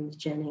Tiffany Williams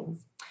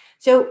Jennings.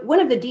 So one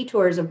of the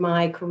detours of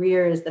my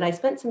career is that I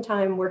spent some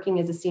time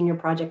working as a senior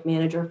project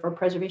manager for a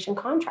preservation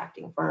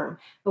contracting firm.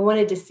 I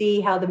wanted to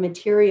see how the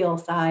material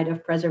side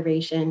of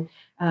preservation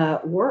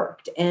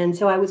worked. And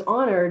so I was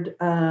honored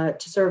to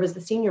serve as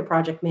the senior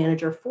project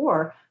manager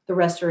for the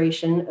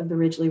restoration of the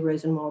Ridgely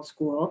Rosenwald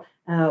School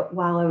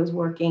while I was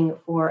working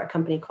for a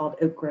company called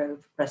Oak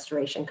Grove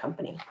Restoration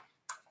Company.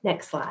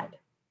 Next slide.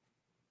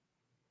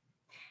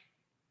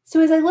 So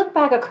as I look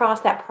back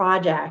across that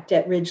project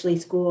at Ridgely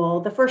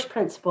School, the first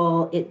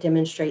principle it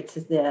demonstrates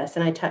is this,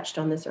 and I touched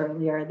on this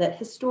earlier, that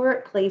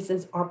historic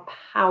places are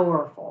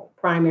powerful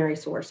primary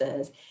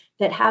sources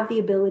that have the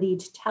ability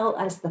to tell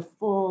us the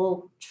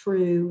full,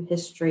 true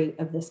history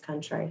of this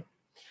country.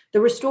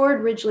 The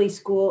restored Ridgely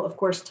School, of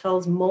course,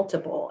 tells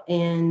multiple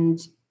and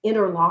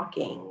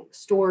interlocking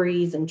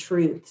stories and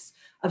truths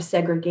of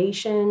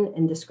segregation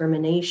and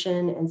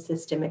discrimination and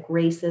systemic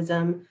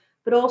racism,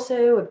 but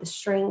also of the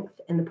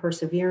strength and the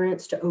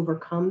perseverance to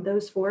overcome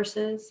those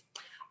forces,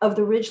 of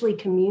the Ridgely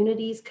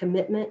community's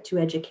commitment to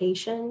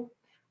education,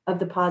 of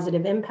the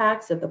positive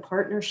impacts of the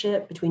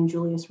partnership between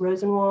Julius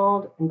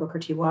Rosenwald and Booker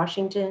T.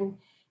 Washington,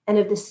 and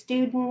of the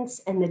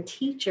students and the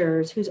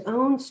teachers whose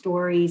own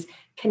stories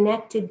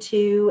connected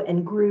to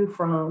and grew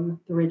from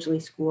the Ridgely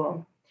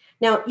School.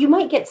 Now, you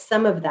might get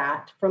some of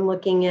that from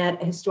looking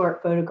at a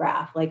historic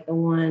photograph like the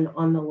one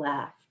on the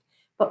left.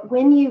 But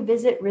when you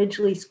visit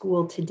Ridgely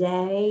School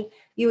today,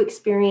 you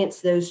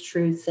experience those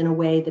truths in a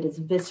way that is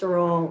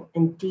visceral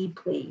and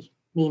deeply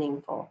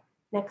meaningful.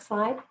 Next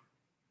slide.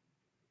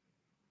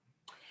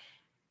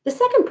 The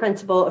second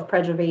principle of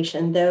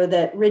preservation, though,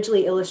 that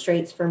Ridgely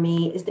illustrates for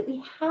me is that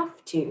we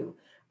have to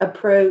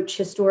approach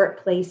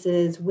historic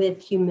places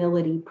with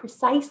humility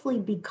precisely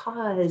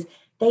because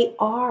they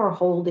are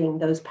holding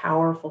those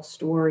powerful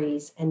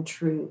stories and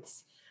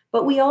truths.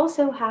 But we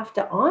also have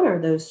to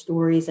honor those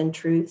stories and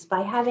truths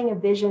by having a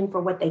vision for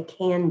what they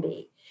can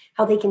be,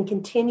 how they can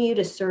continue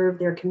to serve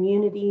their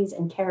communities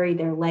and carry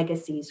their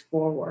legacies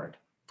forward.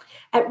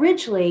 At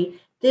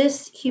Ridgely,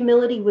 this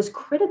humility was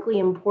critically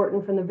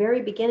important from the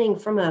very beginning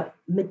from a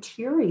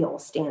material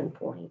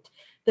standpoint.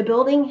 The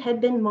building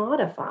had been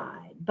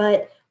modified,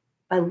 but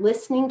by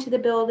listening to the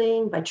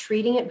building, by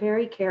treating it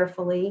very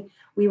carefully,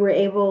 we were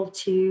able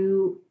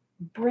to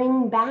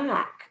bring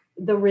back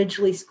the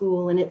Ridgely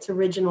School in its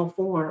original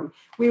form.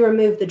 We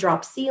removed the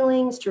drop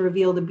ceilings to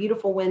reveal the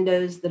beautiful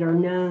windows that are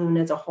known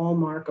as a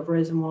hallmark of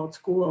Rosenwald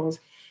schools.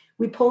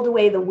 We pulled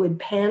away the wood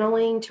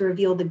paneling to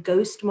reveal the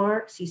ghost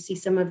marks. You see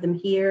some of them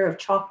here of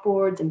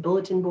chalkboards and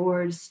bulletin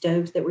boards,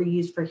 stoves that were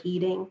used for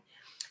heating.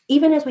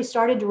 Even as we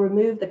started to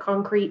remove the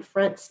concrete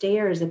front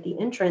stairs at the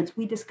entrance,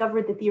 we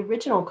discovered that the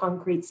original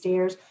concrete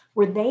stairs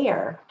were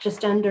there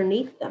just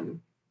underneath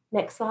them.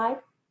 Next slide.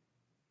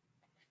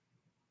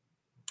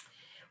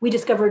 We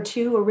discovered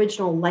 2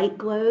 original light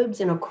globes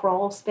in a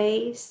crawl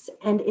space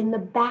and in the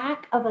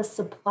back of a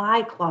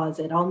supply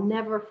closet. I'll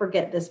never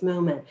forget this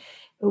moment,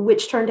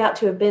 which turned out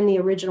to have been the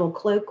original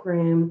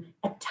cloakroom.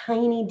 A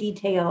tiny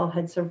detail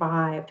had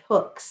survived,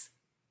 hooks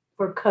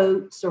for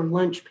coats or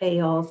lunch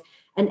pails,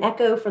 an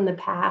echo from the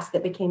past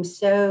that became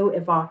so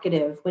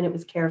evocative when it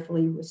was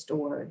carefully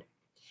restored.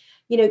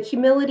 You know,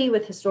 humility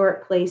with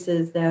historic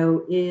places,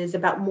 though, is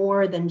about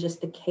more than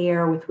just the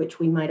care with which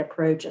we might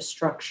approach a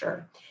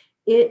structure.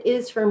 It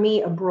is, for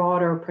me, a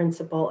broader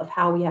principle of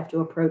how we have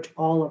to approach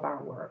all of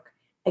our work,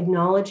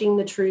 acknowledging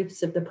the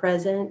truths of the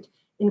present,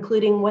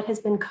 including what has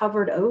been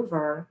covered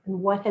over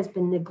and what has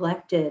been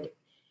neglected,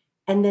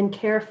 and then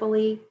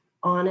carefully,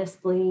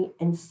 honestly,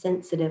 and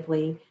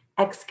sensitively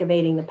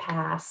excavating the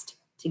past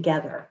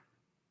together.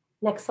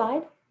 Next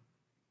slide.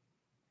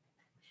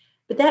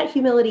 But that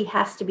humility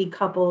has to be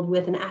coupled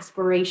with an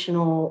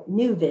aspirational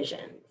new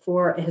vision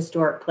for a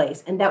historic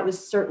place, and that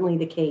was certainly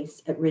the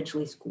case at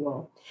Ridgely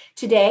School.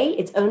 Today,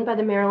 it's owned by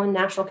the Maryland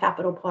National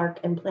Capital Park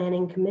and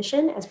Planning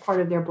Commission as part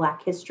of their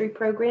Black History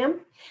program.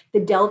 The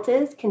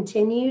Deltas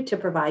continue to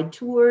provide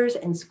tours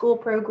and school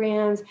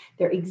programs,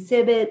 their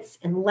exhibits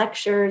and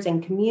lectures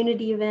and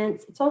community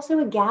events. It's also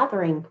a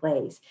gathering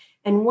place.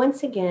 And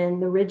once again,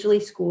 the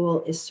Ridgely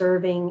School is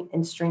serving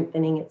and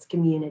strengthening its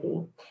community.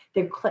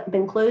 They've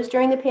been closed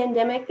during the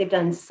pandemic. They've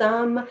done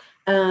some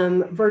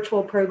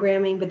virtual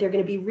programming, but they're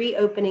going to be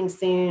reopening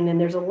soon.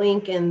 And there's a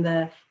link in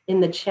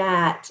the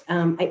chat.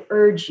 I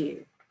urge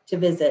you to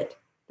visit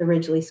the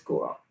Ridgely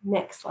School.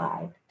 Next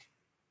slide.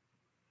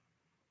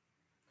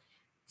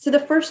 So the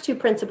first 2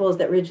 principles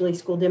that Ridgely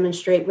School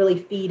demonstrate really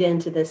feed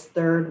into this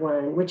third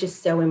one, which is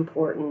so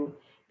important.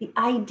 The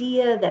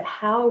idea that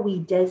how we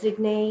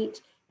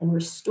designate and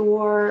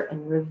restore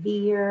and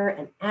revere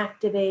and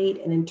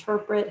activate and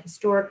interpret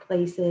historic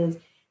places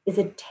is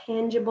a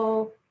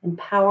tangible and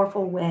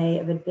powerful way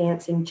of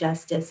advancing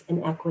justice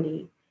and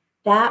equity.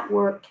 That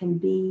work can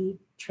be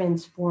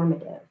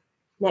transformative.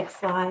 Next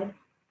slide.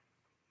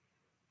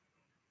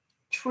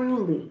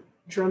 Truly,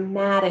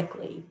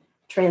 dramatically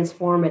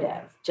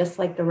transformative, just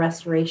like the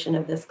restoration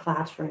of this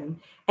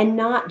classroom, and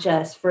not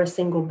just for a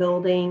single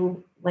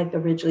building like the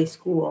Ridgely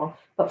School,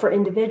 but for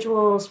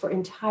individuals, for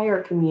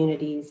entire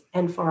communities,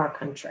 and for our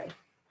country.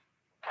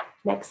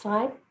 Next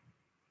slide.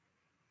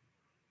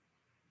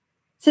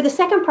 So the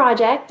second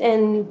project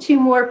and 2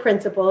 more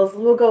principles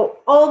will go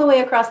all the way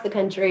across the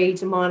country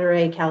to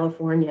Monterey,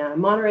 California.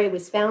 Monterey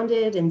was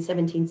founded in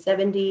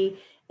 1770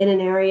 in an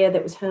area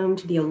that was home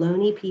to the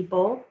Ohlone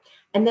people.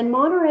 And then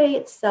Monterey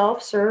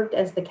itself served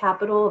as the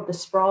capital of the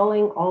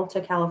sprawling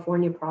Alta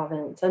California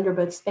province under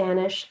both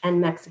Spanish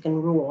and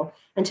Mexican rule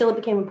until it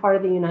became a part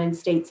of the United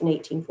States in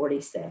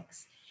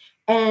 1846.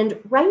 And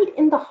right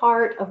in the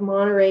heart of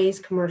Monterey's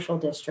commercial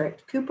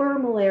district, Cooper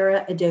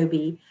Malera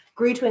Adobe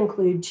grew to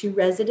include 2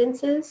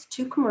 residences,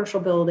 2 commercial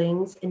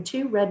buildings, and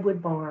 2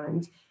 redwood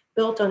barns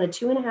built on a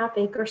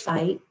 2.5-acre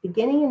site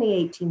beginning in the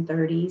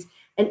 1830s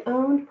and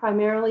owned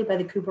primarily by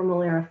the Cooper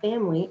Malera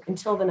family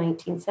until the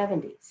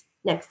 1970s.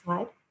 Next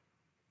slide.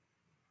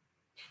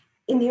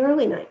 In the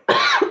early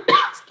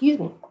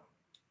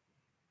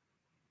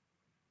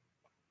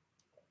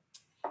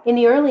In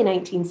the early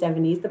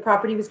 1970s, the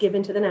property was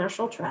given to the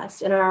National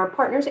Trust, and our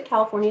partners at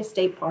California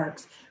State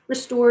Parks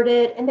restored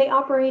it, and they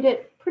operate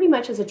it pretty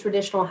much as a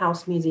traditional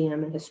house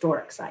museum and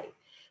historic site.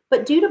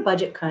 But due to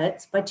budget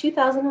cuts, by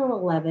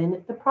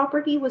 2011, the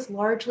property was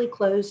largely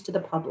closed to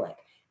the public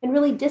and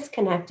really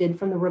disconnected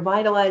from the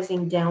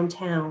revitalizing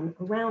downtown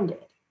around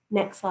it.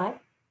 Next slide.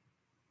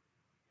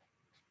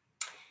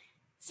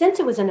 Since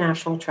it was a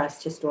National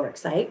Trust historic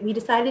site, we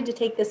decided to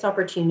take this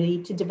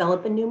opportunity to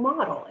develop a new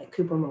model at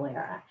Cooper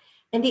Malera.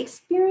 And the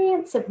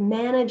experience of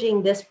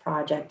managing this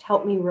project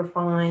helped me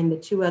refine the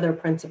 2 other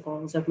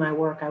principles of my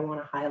work I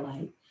want to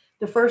highlight.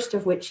 The first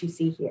of which you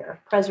see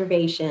here,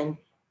 preservation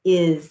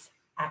is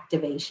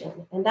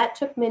activation. And that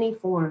took many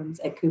forms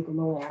at Cooper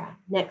Malera.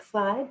 Next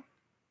slide.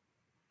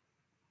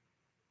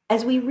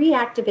 As we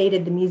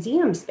reactivated the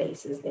museum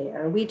spaces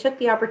there, we took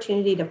the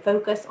opportunity to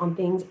focus on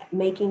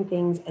making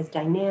things as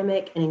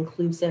dynamic and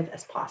inclusive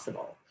as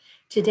possible.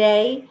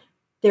 Today,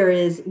 there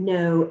is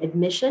no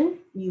admission.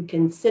 You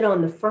can sit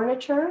on the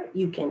furniture.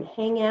 You can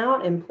hang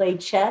out and play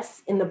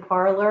chess in the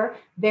parlor,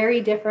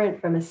 very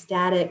different from a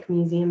static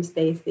museum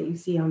space that you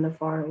see on the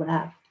far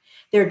left.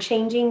 There are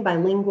changing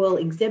bilingual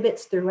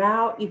exhibits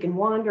throughout. You can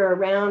wander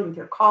around with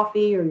your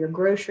coffee or your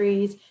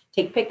groceries,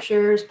 take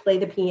pictures, play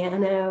the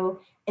piano,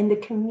 and the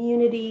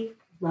community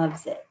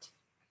loves it.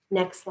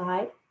 Next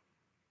slide.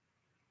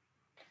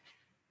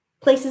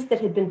 Places that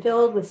had been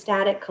filled with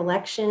static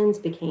collections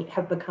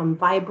have become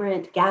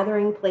vibrant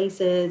gathering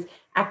places,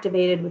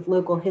 activated with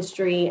local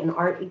history and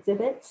art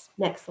exhibits.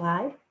 Next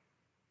slide.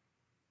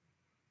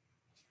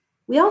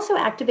 We also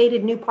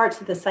activated new parts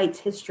of the site's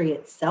history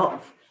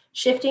itself,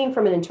 shifting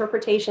from an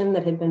interpretation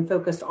that had been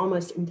focused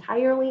almost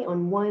entirely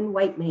on one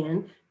white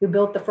man who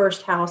built the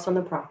first house on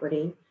the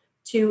property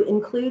to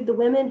include the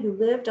women who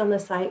lived on the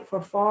site for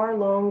far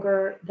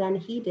longer than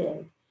he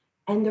did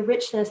and the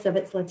richness of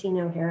its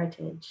Latino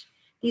heritage.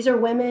 These are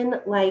women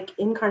like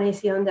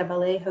Encarnacion de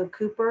Vallejo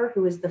Cooper,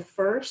 who was the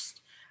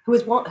first, who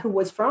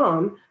was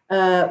from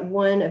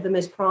one of the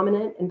most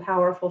prominent and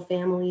powerful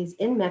families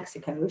in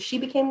Mexico. She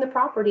became the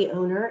property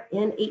owner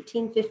in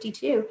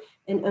 1852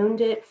 and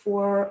owned it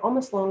for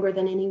almost longer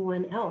than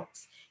anyone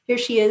else. Here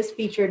she is,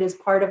 featured as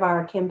part of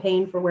our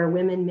campaign for Where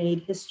Women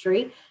Made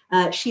History.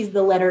 She's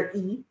the letter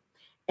E.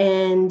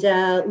 And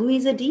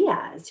Luisa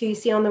Diaz, who you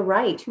see on the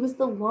right, who was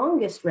the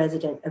longest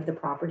resident of the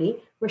property,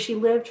 where she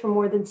lived for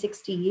more than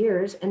 60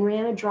 years and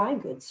ran a dry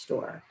goods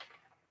store.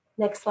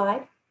 Next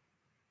slide.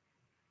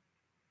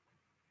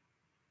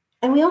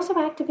 And we also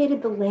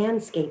activated the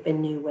landscape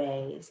in new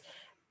ways.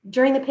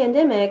 During the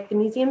pandemic, the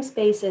museum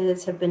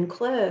spaces have been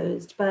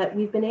closed, but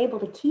we've been able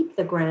to keep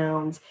the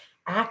grounds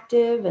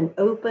active and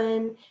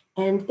open,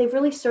 and they've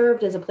really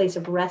served as a place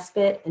of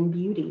respite and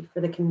beauty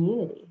for the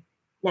community.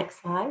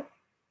 Next slide.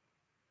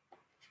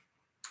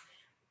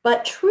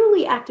 But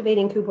truly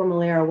activating Cooper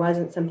Malera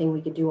wasn't something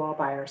we could do all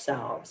by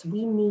ourselves.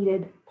 We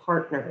needed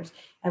partners,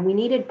 and we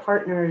needed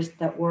partners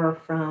that were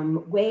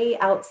from way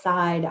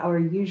outside our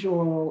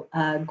usual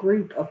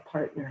group of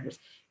partners,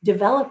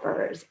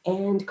 developers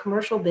and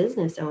commercial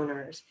business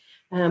owners.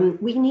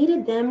 We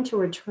needed them to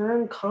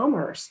return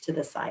commerce to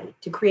the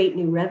site, to create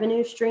new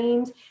revenue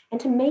streams,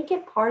 and to make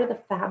it part of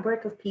the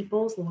fabric of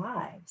people's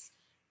lives.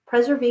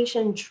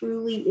 Preservation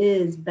truly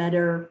is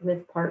better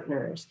with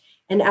partners.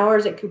 And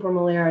ours at Cooper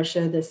Malera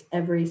show this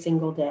every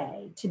single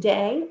day.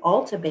 Today,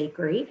 Alta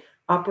Bakery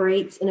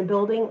operates in a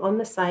building on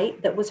the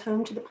site that was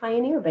home to the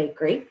Pioneer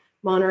Bakery,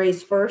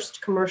 Monterey's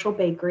first commercial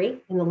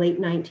bakery in the late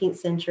 19th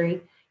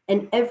century.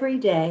 And every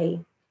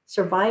day,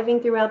 surviving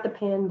throughout the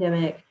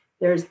pandemic,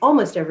 there's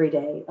almost every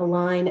day a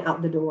line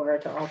out the door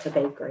to Alta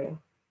Bakery.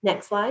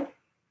 Next slide.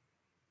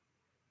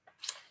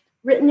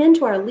 Written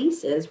into our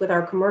leases with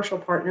our commercial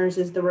partners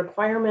is the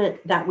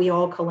requirement that we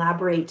all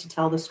collaborate to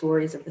tell the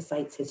stories of the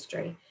site's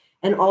history.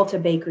 And Alta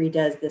Bakery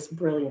does this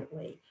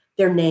brilliantly.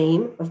 Their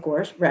name, of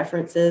course,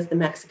 references the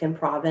Mexican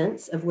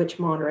province of which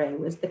Monterey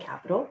was the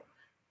capital.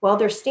 While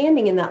they're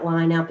standing in that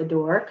line out the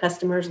door,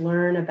 customers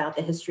learn about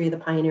the history of the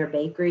Pioneer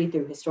Bakery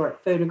through historic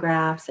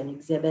photographs and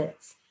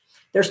exhibits.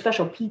 There are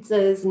special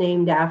pizzas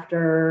named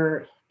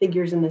after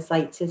figures in the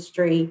site's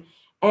history.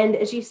 And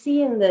as you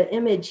see in the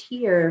image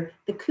here,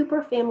 the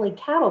Cooper family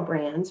cattle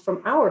brands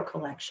from our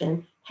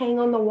collection hang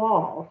on the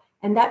wall.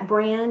 And that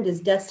brand is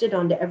dusted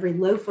onto every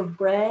loaf of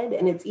bread,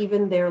 and it's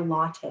even their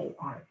latte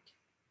art.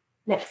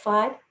 Next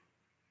slide.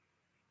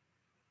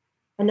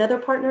 Another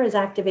partner has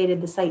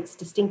activated the site's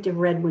distinctive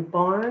redwood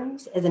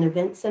barns as an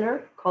event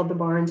center called the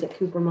Barns at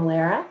Cooper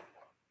Malera.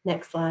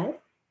 Next slide.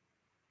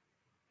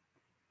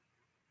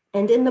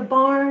 And in the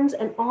barns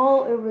and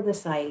all over the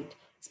site,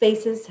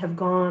 spaces have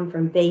gone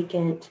from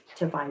vacant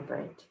to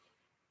vibrant.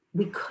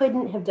 We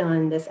couldn't have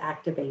done this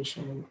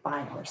activation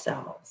by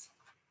ourselves.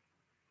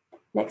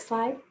 Next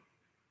slide.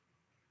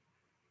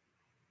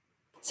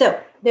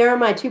 So there are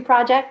my 2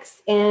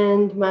 projects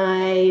and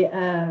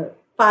my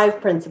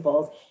 5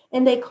 principles,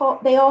 and they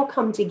all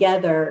come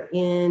together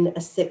in a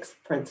 6th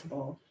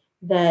principle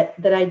that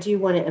I do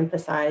want to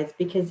emphasize,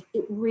 because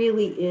it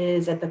really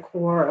is at the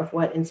core of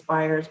what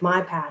inspires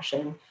my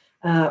passion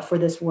for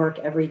this work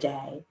every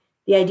day.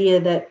 The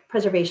idea that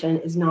preservation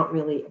is not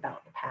really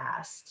about the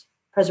past.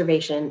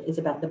 Preservation is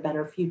about the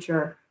better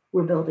future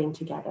we're building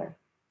together.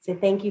 So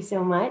thank you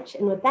so much.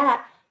 And with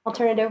that, I'll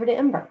turn it over to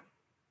Ember.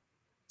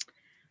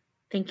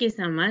 Thank you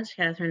so much,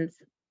 Katherine. It's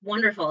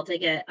wonderful to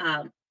get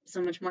so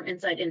much more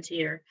insight into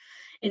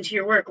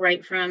your work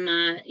right from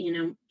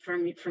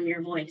from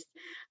your voice.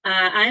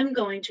 I'm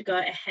going to go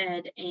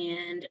ahead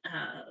and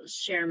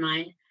share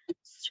my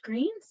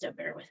screen. So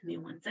bear with me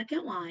one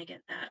second while I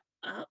get that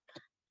up.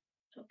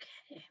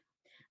 Okay.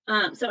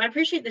 So I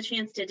appreciate the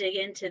chance to dig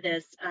into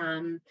this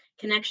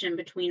connection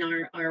between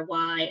our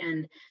why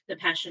and the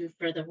passion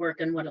for the work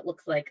and what it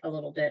looks like a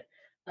little bit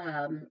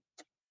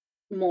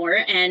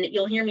more. And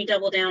you'll hear me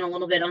double down a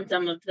little bit on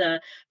some of the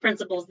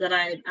principles that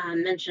I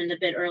mentioned a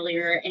bit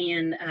earlier,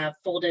 and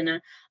fold in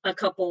a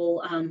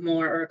couple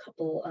more, or a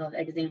couple of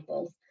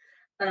examples.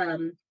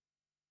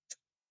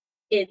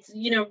 It's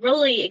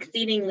really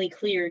exceedingly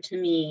clear to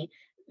me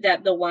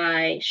that the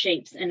why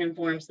shapes and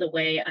informs the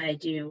way I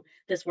do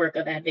this work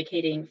of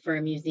advocating for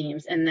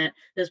museums, and that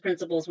those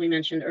principles we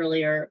mentioned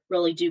earlier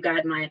really do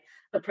guide my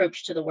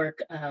approach to the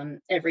work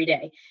every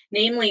day.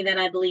 Namely, that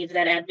I believe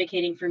that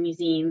advocating for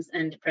museums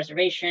and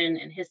preservation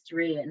and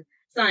history and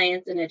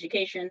science and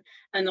education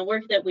and the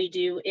work that we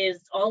do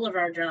is all of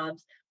our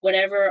jobs,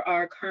 whatever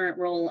our current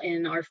role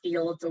in our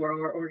fields or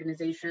our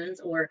organizations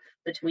or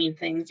between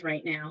things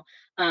right now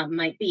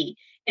might be.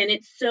 And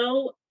it's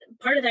so,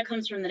 part of that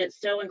comes from that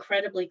it's so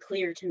incredibly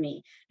clear to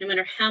me, no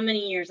matter how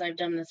many years I've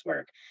done this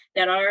work,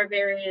 that our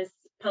various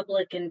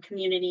public and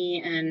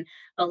community and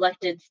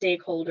elected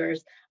stakeholders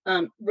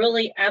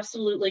really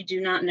absolutely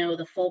do not know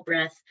the full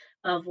breadth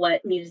of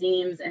what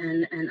museums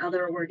and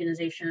other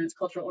organizations,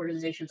 cultural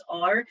organizations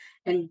are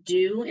and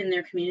do in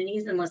their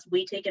communities unless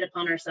we take it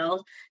upon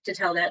ourselves to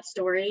tell that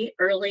story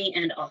early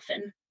and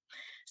often.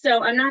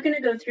 So I'm not going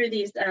to go through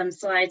these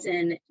slides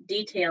in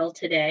detail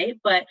today,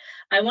 but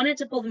I wanted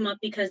to pull them up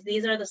because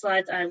these are the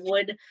slides I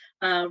would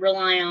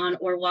rely on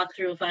or walk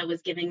through if I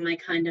was giving my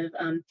kind of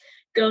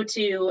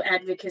go-to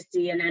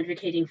advocacy and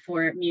advocating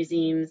for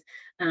museums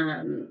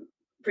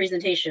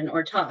presentation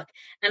or talk.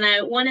 And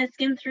I want to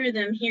skim through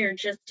them here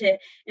just to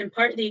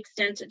impart the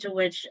extent to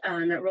which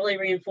it really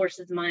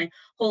reinforces my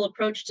whole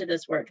approach to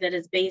this work that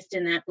is based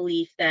in that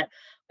belief that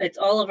it's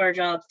all of our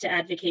jobs to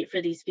advocate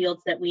for these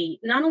fields that we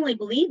not only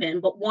believe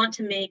in, but want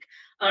to make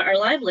our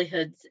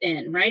livelihoods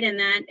in, right? And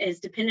that is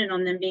dependent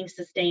on them being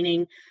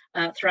sustaining,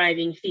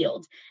 thriving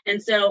fields.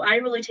 And so I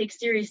really take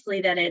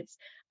seriously that it's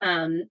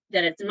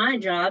my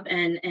job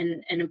and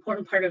an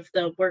important part of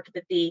the work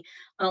that the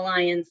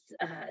Alliance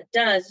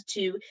does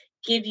to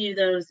give you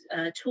those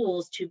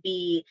tools to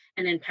be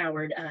an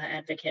empowered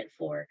advocate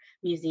for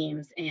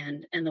museums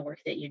and the work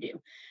that you do.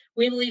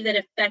 We believe that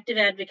effective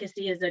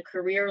advocacy is a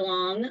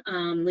career-long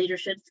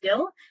leadership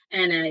skill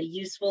and a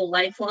useful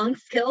lifelong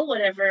skill,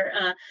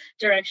 whatever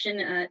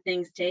direction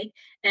things take,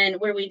 and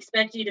where we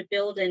expect you to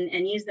build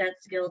and use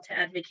that skill to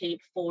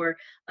advocate for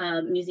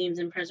museums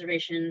and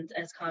preservation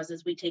as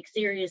causes. We take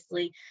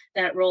seriously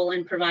that role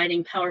in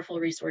providing powerful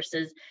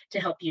resources to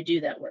help you do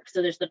that work.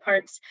 So there's the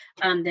parts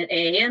that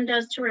AAM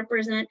does to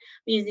represent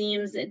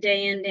museums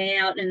day in, day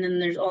out, and then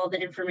there's all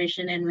the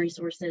information and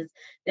resources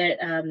that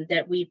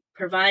that we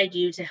provide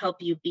you to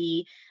help you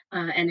be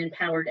an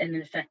empowered and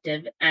an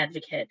effective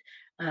advocate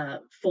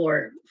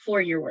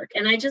for your work.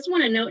 And I just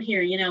want to note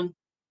here, you know,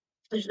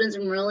 there's been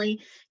some really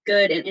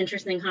good and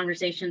interesting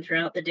conversation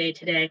throughout the day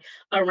today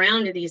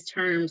around these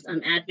terms,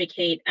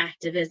 advocate,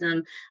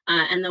 activism,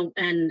 and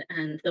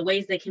the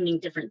ways they can mean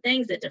different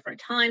things at different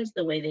times,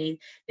 the way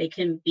they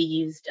can be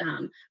used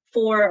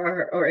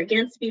for or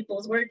against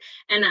people's work.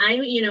 And I,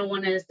 you know,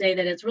 want to say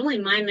that it's really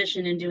my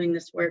mission in doing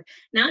this work,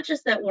 not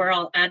just that we're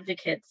all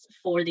advocates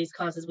for these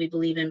causes we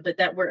believe in, but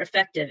that we're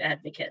effective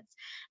advocates.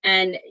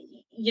 And,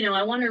 you know,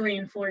 I want to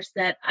reinforce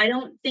that I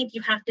don't think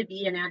you have to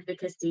be an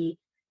advocacy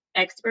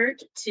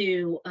expert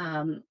to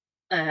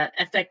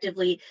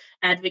effectively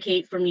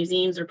advocate for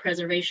museums or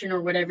preservation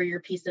or whatever your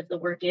piece of the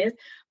work is,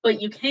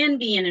 but you can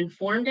be an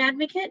informed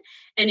advocate.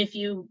 And if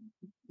you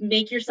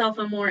make yourself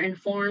a more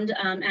informed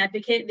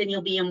advocate, then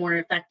you'll be a more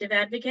effective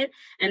advocate.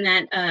 And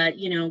that,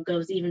 you know,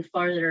 goes even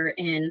farther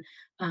in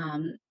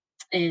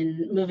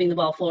moving the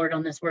ball forward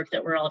on this work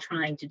that we're all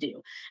trying to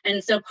do.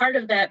 And so part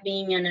of that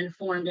being an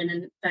informed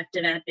and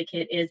effective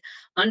advocate is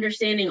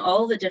understanding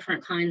all the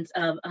different kinds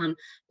of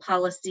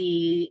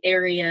policy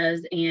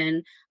areas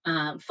and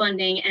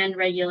funding and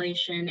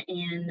regulation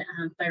and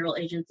federal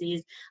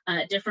agencies,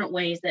 different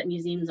ways that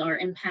museums are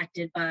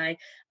impacted by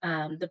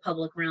the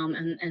public realm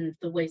and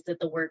the ways that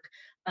the work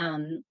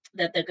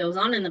that goes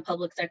on in the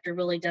public sector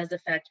really does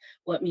affect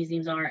what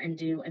museums are and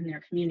do in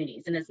their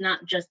communities. And it's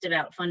not just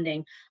about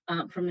funding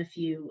from a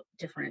few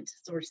different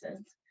sources.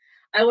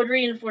 I would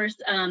reinforce,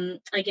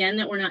 again,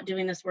 that we're not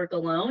doing this work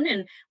alone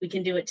and we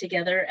can do it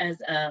together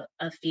as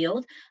a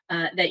field,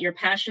 that your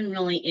passion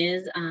really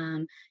is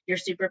your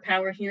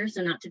superpower here.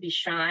 So not to be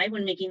shy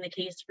when making the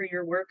case for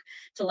your work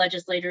to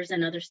legislators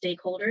and other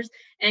stakeholders.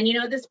 And, you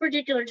know, this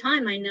particular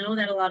time, I know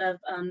that a lot of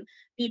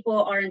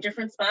people are in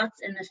different spots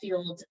in the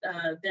field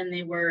than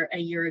they were a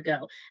year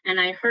ago.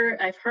 And I've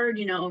heard,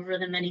 you know, over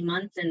the many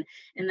months and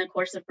in the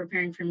course of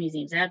preparing for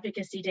Museums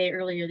Advocacy Day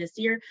earlier this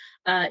year,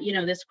 you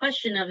know, this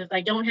question of if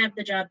I don't have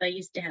the job I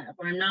used to have,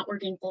 or I'm not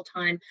working full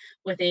time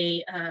with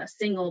a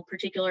single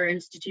particular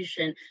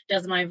institution,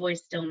 does my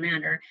voice still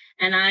matter?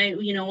 And I,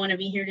 you know, want to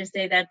be here to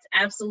say that's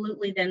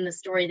absolutely then the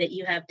story that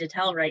you have to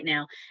tell right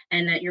now,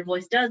 and that your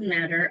voice does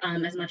matter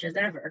as much as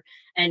ever.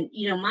 And,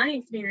 you know, my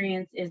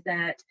experience is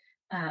that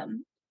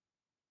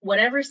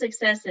whatever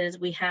successes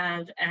we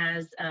have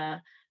as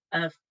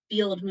a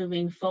field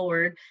moving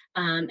forward,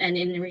 and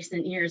in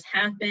recent years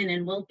have been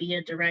and will be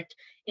a direct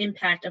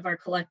impact of our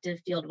collective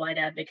field-wide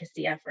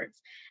advocacy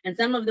efforts. And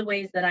some of the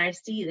ways that I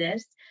see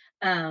this,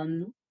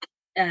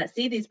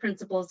 see these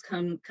principles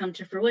come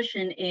to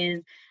fruition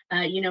is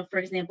For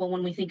example,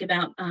 when we think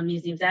about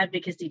Museums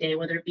Advocacy Day,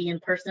 whether it be in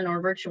person or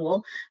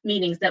virtual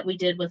meetings that we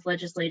did with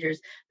legislators,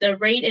 the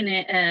rate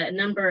and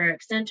number or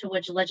extent to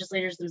which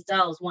legislators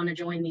themselves want to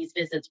join these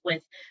visits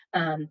with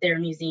their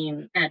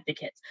museum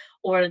advocates,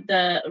 or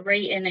the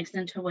rate and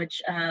extent to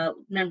which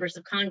members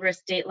of Congress,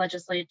 state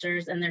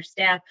legislators, and their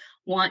staff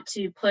want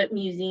to put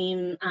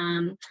museum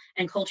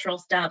and cultural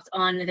stops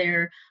on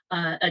their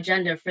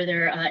agenda for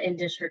their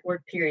in-district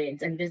work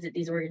periods and visit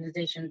these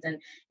organizations and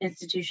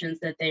institutions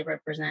that they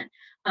represent.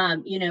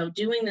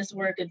 Doing this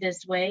work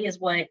this way is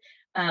what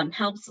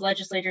helps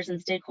legislators and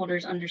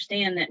stakeholders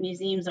understand that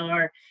museums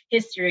are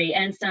history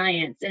and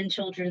science and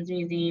children's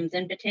museums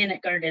and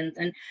botanic gardens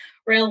and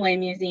railway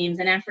museums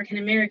and African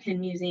American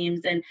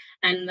museums and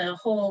the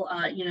whole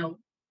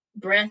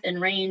breadth and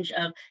range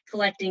of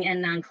collecting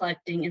and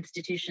non-collecting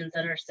institutions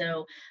that are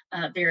so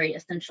very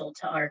essential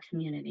to our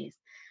communities.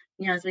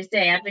 As we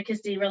say,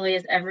 advocacy really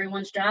is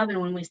everyone's job, and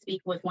when we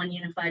speak with one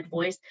unified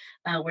voice,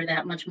 we're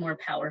that much more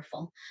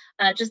powerful.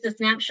 Just a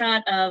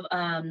snapshot of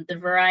the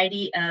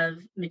variety of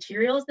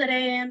materials that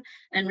AAM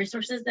and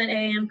resources that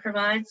AAM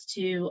provides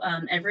to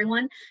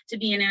everyone to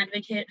be an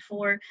advocate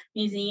for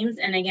museums.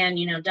 And again,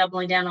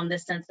 doubling down on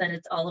this sense that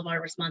it's all of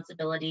our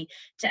responsibility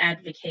to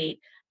advocate.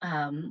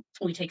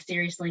 We take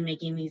seriously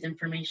making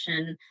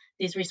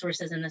these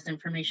resources and this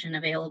information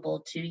available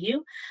to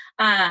you.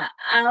 I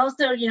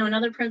also,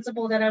 another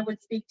principle that I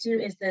would speak to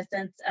is the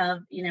sense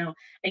of,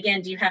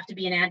 again, do you have to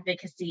be an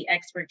advocacy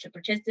expert to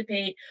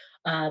participate?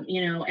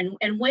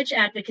 And which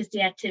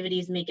advocacy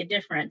activities make a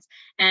difference?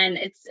 And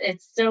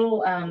it's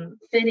so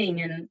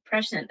fitting and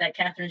prescient that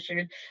Katherine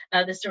shared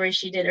the story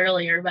she did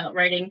earlier about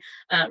writing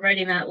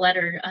that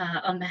letter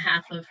on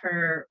behalf of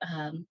her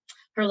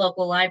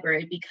local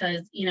library,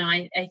 because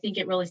I think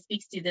it really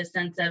speaks to this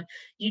sense of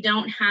you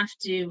don't have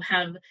to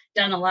have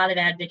done a lot of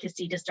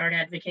advocacy to start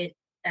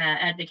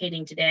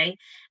advocating today,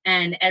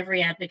 and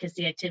every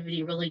advocacy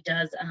activity really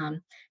does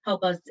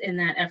help us in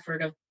that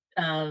effort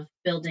of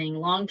building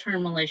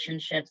long-term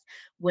relationships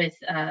with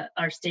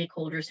our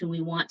stakeholders who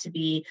we want to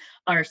be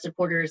our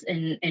supporters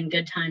in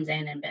good times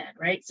and in bad,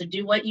 right? So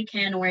do what you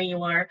can where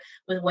you are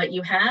with what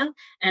you have,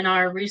 and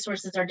our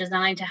resources are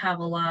designed to have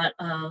a lot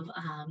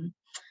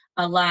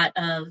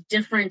of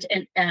different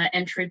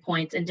entry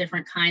points and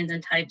different kinds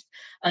and types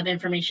of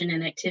information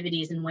and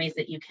activities and ways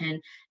that you can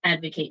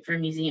advocate for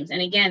museums.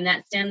 And again,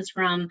 that stems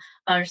from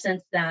our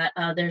sense that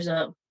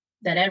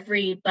that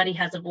everybody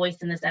has a voice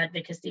in this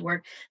advocacy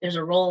work. There's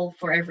a role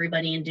for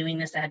everybody in doing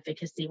this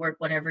advocacy work,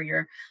 whatever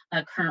your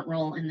current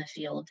role in the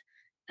field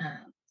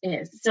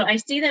is. So I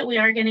see that we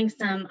are getting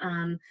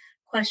some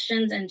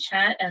questions in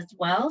chat as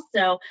well.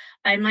 So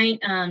I might,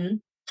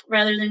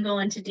 rather than go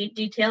into deep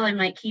detail, I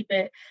might keep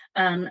it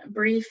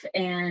brief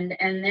and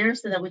there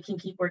so that we can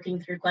keep working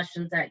through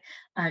questions that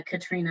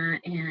Katrina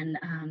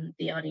and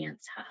the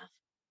audience have.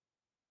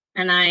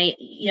 And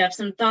you have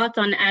some thoughts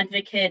on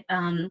advocate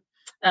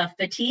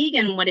fatigue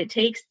and what it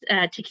takes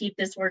to keep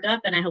this work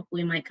up, and I hope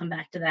we might come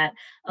back to that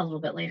a little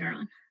bit later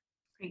on.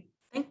 Great.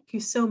 Thank you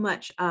so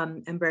much,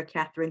 Ember and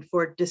Katherine,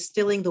 for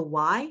distilling the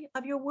why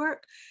of your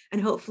work.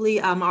 And hopefully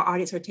our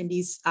audience or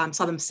attendees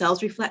saw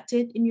themselves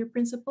reflected in your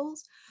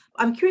principles.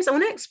 I'm curious, I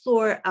want to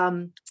explore,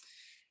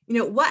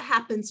 what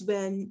happens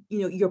when,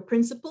 your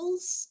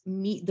principles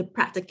meet the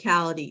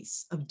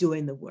practicalities of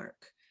doing the work.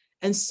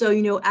 And so,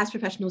 as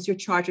professionals, you're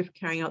charged with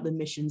carrying out the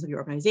missions of your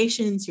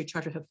organizations, you're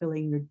charged with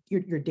fulfilling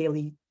your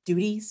daily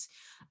duties.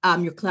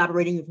 You're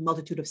collaborating with a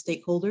multitude of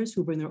stakeholders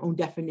who bring their own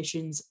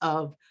definitions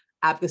of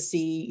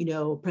advocacy,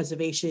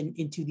 preservation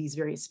into these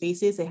various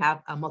spaces. They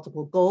have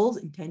multiple goals,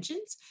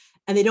 intentions,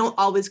 and they don't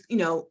always,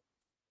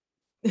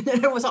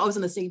 everyone's always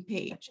on the same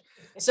page.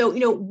 So,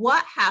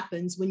 what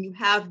happens when you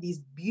have these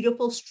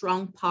beautiful,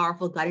 strong,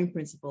 powerful guiding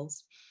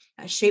principles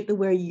that shape the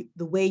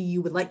way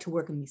you would like to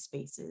work in these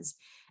spaces,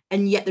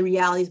 and yet the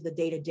realities of the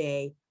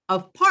day-to-day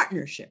of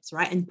partnerships,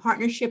 right? And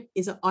partnership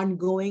is an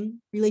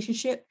ongoing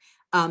relationship.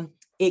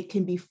 It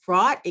can be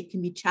fraught, it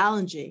can be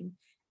challenging.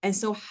 And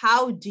so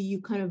how do you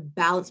kind of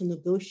balance and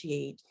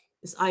negotiate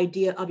this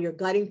idea of your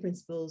guiding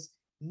principles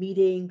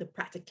meeting the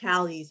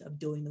practicalities of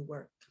doing the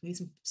work? Maybe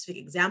some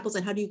specific examples,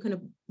 and how do you kind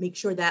of make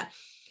sure that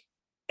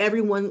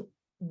everyone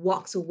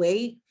walks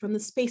away from the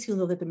space feeling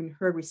that they've been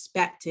heard,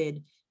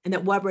 respected, and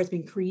that whatever has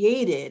been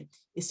created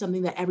is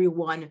something that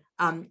everyone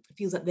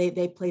feels that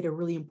they played a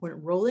really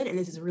important role in, and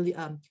this is really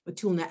a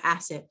tool and an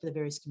asset for the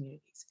various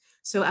communities.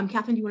 So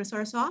Katherine, do you want to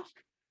start us off?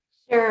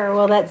 Sure.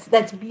 Well,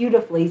 that's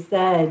beautifully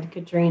said,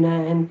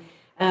 Katrina.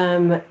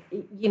 And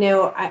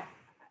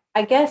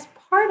I guess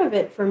part of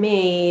it for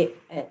me,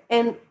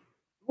 and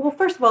well,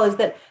 first of all, is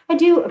that I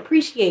do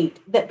appreciate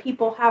that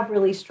people have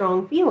really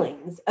strong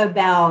feelings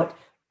about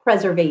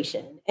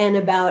preservation and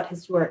about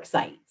historic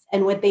sites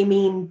and what they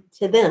mean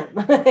to them.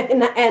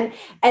 and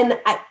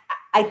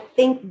I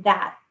think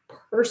that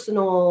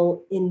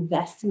personal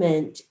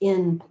investment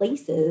in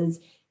places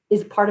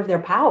is part of their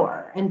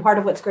power and part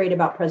of what's great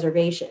about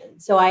preservation.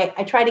 So I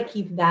try to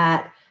keep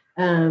that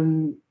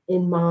in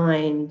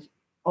mind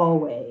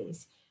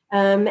always.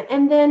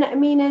 And then, I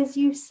mean, as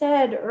you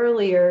said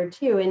earlier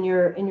too, in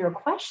your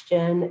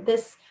question,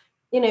 this,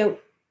 you know,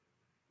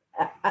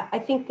 I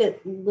think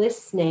that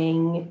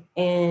listening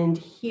and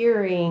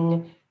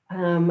hearing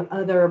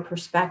other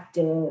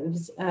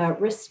perspectives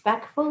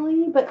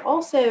respectfully, but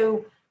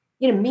also,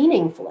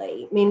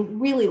 meaningfully. I mean,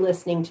 really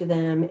listening to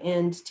them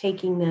and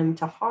taking them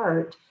to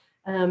heart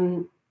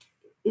um,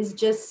 is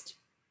just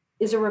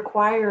is a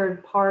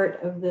required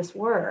part of this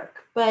work.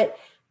 But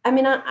I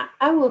mean,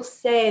 I will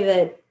say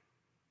that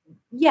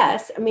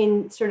yes, I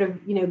mean, sort of,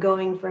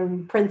 going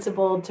from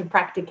principle to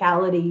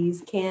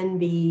practicalities can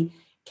be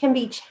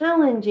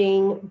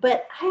challenging,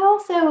 but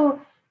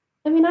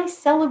I mean, I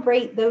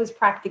celebrate those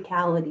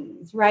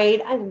practicalities,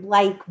 right? I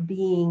like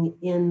being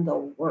in the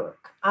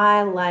work.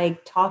 I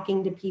like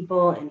talking to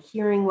people and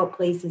hearing what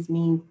places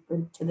mean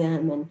to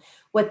them and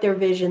what their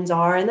visions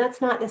are. And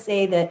that's not to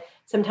say that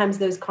sometimes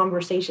those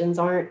conversations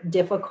aren't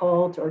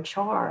difficult or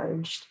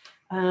charged.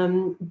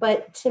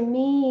 But to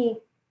me,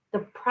 the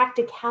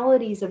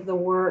practicalities of the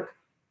work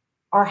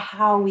are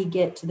how we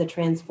get to the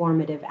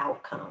transformative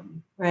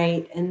outcome,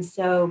 right? And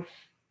so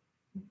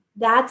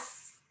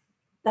that's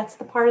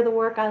the part of the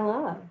work I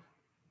love.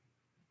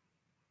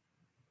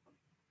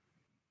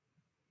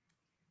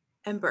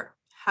 Ember,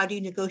 how do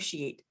you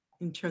negotiate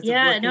in terms of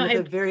Yeah, working no,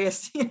 with the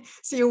various,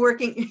 so you're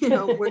working,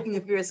 working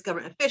with various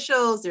government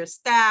officials, their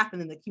staff,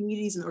 and then the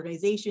communities and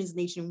organizations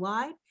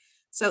nationwide.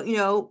 So,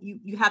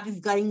 you have these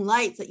guiding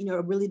lights that,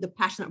 are really the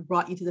passion that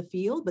brought you to the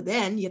field, but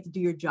then you have to do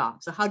your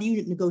job. So how do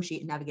you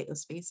negotiate and navigate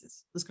those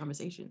spaces, those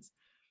conversations?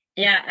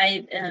 Yeah,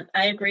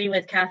 I agree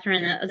with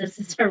Katherine. This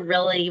is a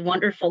really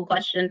wonderful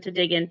question to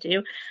dig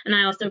into, and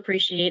I also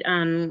appreciate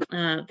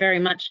very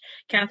much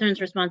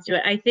Katherine's response to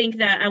it. I think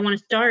that I want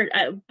to start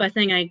by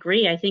saying I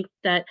agree. I think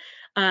that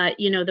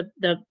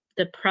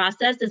the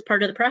process is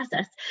part of the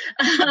process.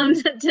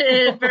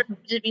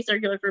 To be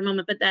circular for a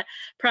moment, but that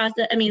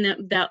process, I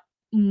mean, that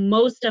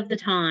most of the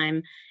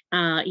time,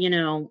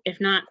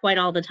 if not quite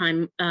all the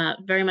time,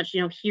 very much,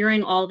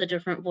 hearing all the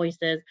different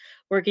voices,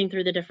 working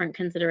through the different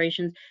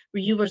considerations,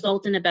 where you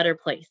result in a better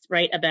place,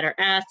 right? A better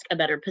ask, a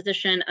better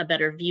position, a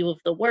better view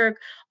of the work,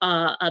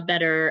 a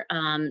better,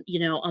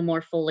 a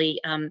more fully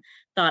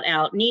thought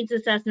out needs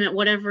assessment,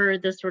 whatever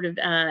the sort of,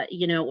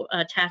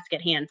 task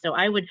at hand. So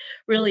I would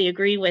really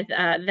agree with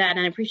that, and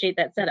I appreciate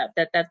that setup.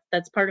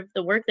 That's part of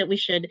the work that we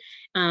should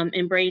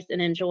embrace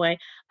and enjoy.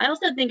 I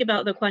also think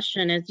about the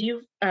question, as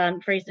you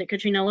phrased it,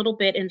 Katrina, a little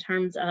bit in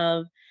terms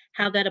of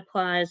how that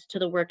applies to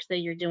the works that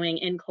you're doing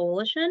in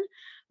coalition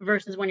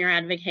versus when you're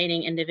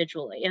advocating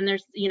individually. And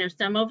there's,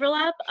 some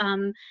overlap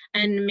and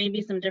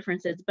maybe some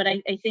differences. But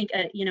I think,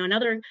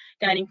 another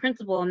guiding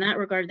principle in that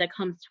regard that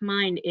comes to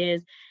mind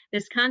is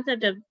this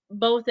concept of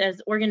both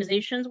as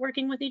organizations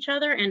working with each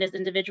other and as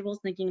individuals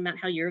thinking about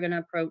how you're going to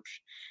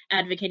approach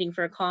advocating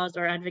for a cause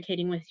or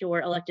advocating with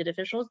your elected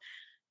officials.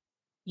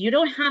 You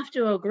don't have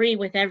to agree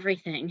with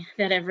everything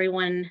that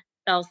everyone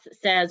else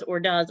says or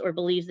does or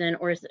believes in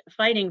or is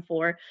fighting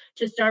for.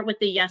 To start with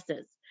the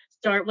yeses.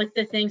 Start with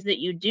the things that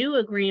you do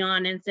agree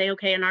on and say,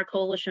 okay, in our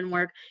coalition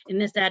work, in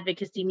this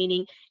advocacy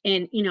meeting,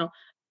 and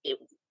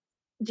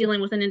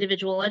dealing with an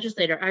individual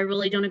legislator, I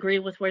really don't agree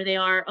with where they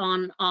are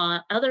on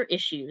other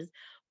issues.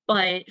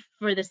 But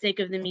for the sake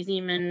of the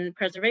museum and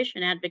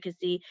preservation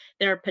advocacy,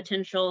 they're a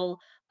potential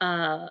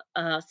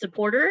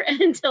supporter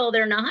until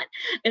they're not,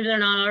 if they're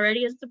not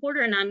already a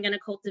supporter, and I'm going to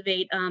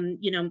cultivate,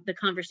 the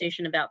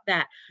conversation about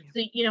that.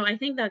 Yeah. So, I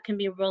think that can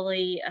be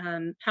really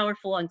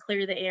powerful and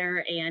clear the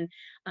air and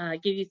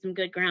give you some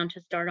good ground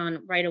to start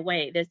on right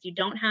away. You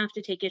don't have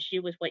to take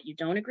issue with what you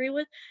don't agree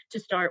with to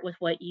start with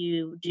what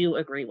you do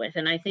agree with.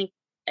 And I think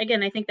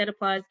that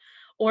applies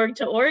org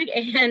to org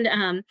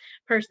and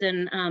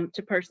person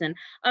to person.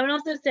 I would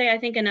also say, I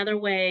think another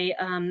way,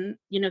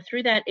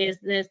 through that is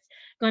this,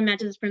 going back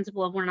to this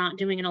principle of we're not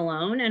doing it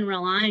alone and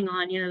relying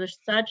on, there's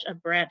such a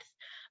breadth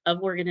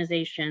of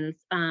organizations,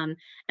 and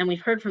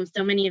we've heard from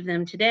so many of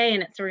them today,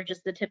 and it's sort of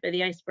just the tip of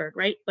the iceberg,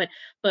 right?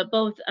 But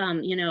both,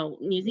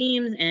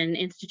 museums and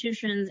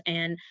institutions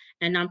and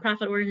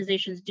nonprofit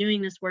organizations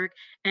doing this work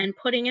and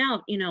putting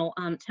out,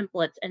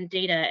 templates and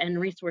data and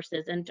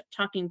resources and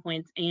talking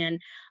points and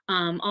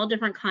all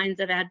different kinds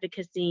of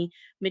advocacy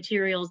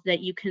materials that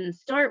you can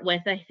start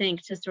with, I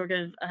think, to sort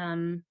of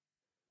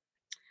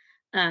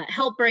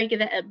help break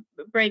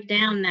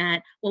down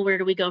that, well, where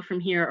do we go from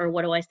here, or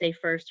what do I say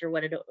first, or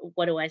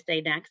what do I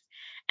say next?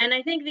 And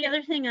I think the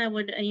other thing I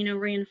would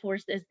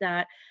reinforce is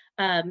that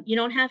you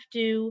don't have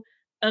to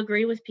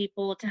agree with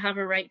people to have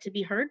a right to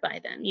be heard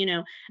by them.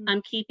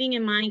 Keeping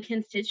in mind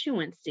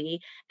constituency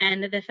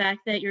and the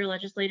fact that your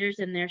legislators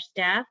and their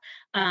staff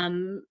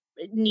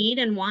need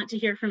and want to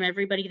hear from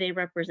everybody they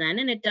represent.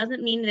 And it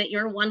doesn't mean that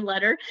your one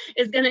letter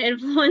is going to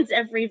influence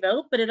every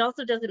vote, but it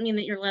also doesn't mean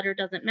that your letter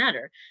doesn't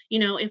matter.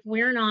 If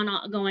we're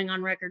not going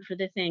on record for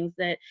the things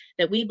that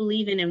we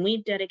believe in and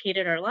we've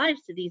dedicated our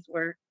lives to this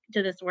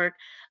work,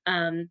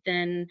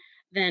 then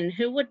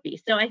who would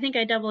be? So I think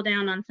I double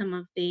down on some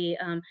of the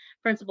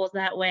principles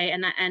that way,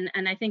 and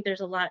I think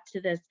there's a lot to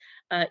this.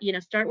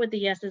 Start with the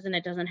yeses, and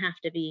it doesn't have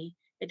to be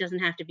It doesn't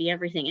have to be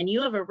everything. And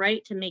you have a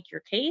right to make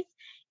your case,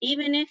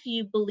 even if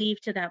you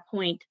believe to that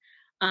point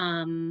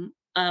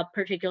a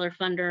particular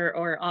funder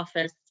or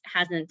office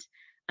hasn't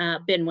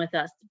been with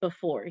us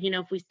before. You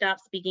know, if we stop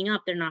speaking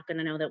up, they're not going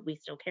to know that we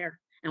still care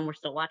and we're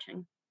still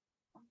watching.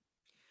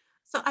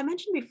 So I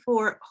mentioned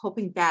before,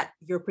 hoping that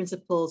your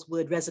principles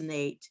would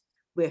resonate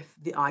with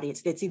the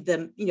audience. They'd see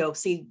them,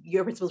 see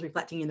your principles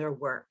reflecting in their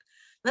work.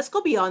 Let's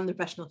go beyond the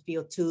professional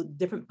field to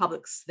different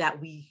publics that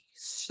we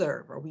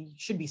serve or we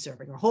should be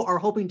serving or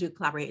hoping to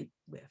collaborate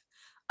with.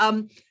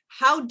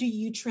 How do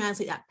you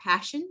translate that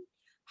passion?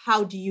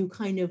 How do you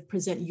kind of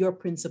present your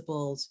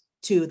principles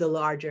to the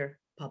larger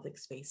public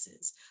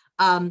spaces?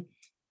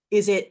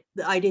 Is it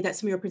the idea that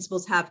some of your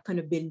principles have kind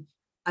of been,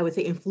 I would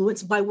say,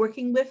 influenced by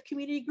working with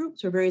community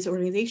groups or various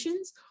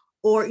organizations?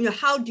 Or,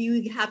 how do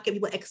you get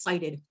people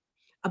excited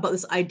about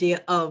this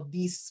idea of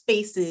these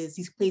spaces,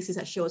 these places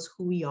that show us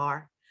who we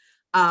are,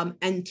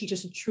 and teach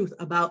us the truth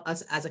about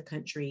us as a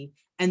country,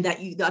 and that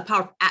the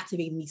power of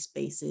activating these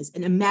spaces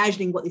and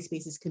imagining what these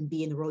spaces can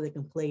be and the role they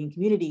can play in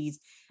communities.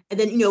 And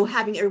then,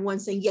 having everyone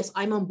saying, yes,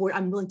 I'm on board,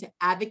 I'm willing to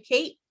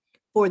advocate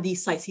for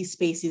these sites, these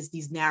spaces,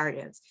 these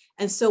narratives.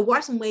 And so what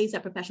are some ways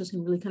that professionals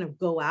can really kind of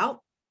go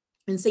out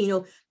and say,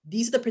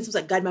 these are the principles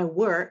that guide my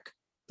work.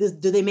 Do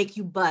they make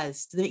you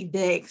buzz? Do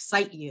they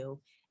excite you?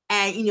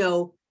 And,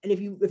 and if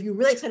you're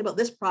really excited about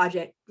this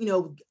project,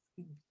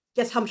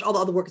 guess how much all the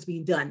other work is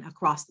being done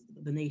across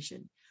the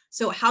nation.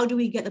 So how do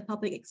we get the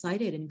public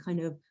excited and kind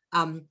of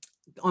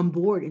on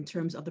board in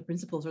terms of the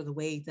principles or the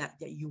way that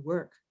you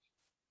work?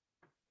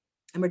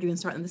 And we're doing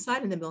start on this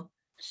side and then we'll.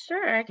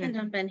 Sure, I can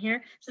jump in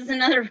here. This is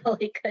another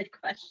really good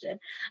question.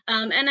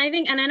 And I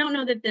think, and I don't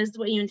know that this is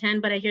what you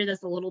intend, but I hear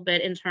this a little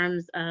bit in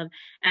terms of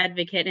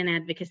advocate and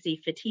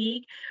advocacy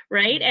fatigue,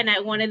 right? And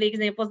one of the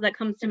examples that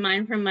comes to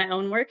mind from my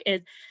own work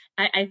is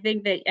I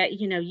think that,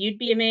 you'd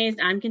be amazed.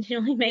 I'm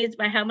continually amazed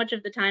by how much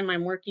of the time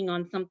I'm working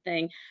on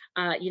something,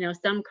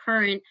 some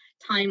current,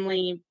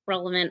 timely,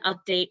 relevant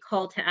update,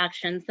 call to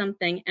action,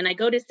 something, and I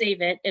go to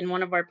save it in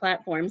one of our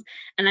platforms,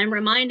 and I'm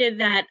reminded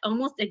that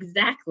almost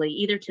exactly,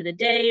 either to the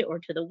day or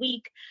to the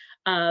week,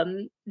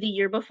 the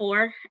year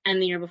before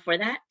and the year before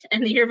that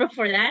and the year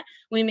before that,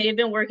 we may have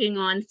been working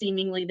on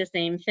seemingly the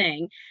same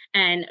thing.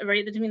 And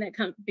right, to me,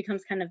 that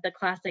becomes kind of the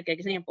classic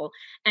example.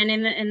 And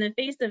in the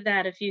face of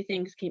that, a few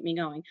things keep me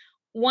going.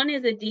 One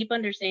is a deep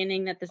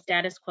understanding that the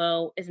status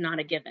quo is not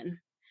a given,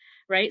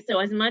 right? So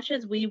as much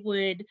as we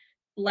would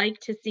like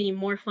to see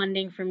more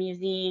funding for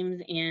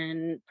museums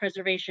and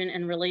preservation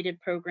and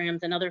related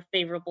programs and other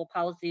favorable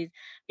policies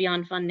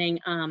beyond funding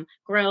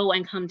grow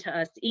and come to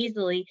us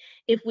easily,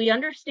 if we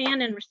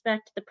understand and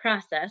respect the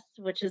process,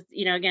 which is,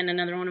 again,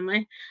 another one of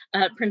my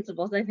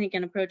principles, I think,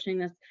 in approaching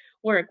this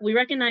work, we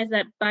recognize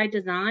that by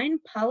design,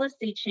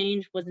 policy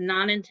change was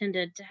not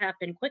intended to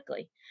happen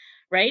quickly.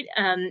 Right.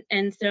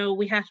 And so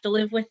we have to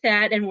live with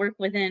that and work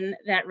within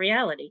that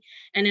reality.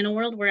 And in a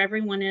world where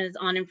everyone is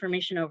on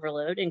information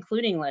overload,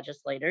 including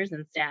legislators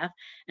and staff,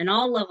 and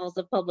all levels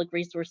of public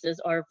resources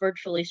are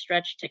virtually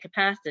stretched to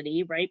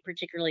capacity, right,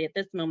 particularly at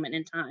this moment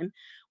in time,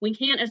 we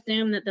can't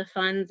assume that the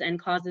funds and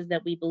causes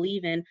that we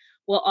believe in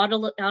will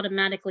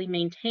automatically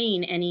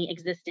maintain any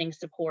existing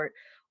support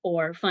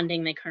or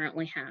funding they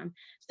currently have.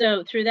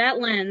 So through that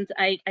lens,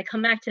 I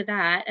come back to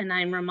that, and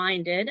I'm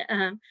reminded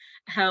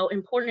how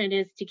important it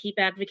is to keep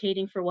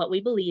advocating for what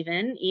we believe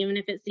in, even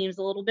if it seems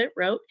a little bit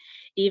rote,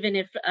 even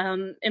if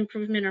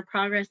improvement or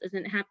progress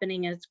isn't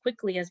happening as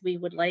quickly as we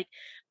would like,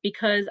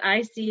 because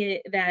I see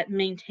it that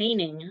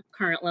maintaining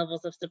current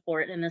levels of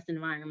support in this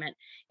environment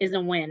is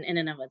a win in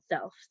and of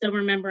itself. So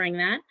remembering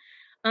that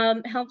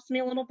helps me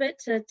a little bit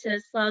to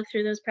slog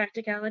through those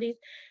practicalities.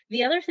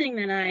 The other thing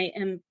that I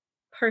am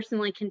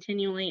personally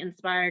continually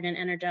inspired and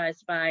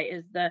energized by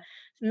is the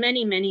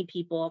many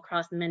people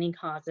across many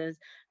causes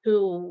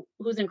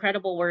whose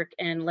incredible work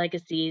and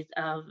legacies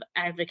of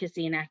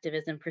advocacy and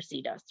activism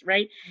precede us,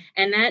 right?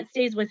 And that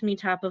stays with me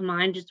top of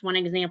mind. Just one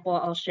example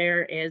I'll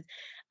share is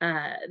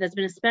that's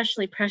been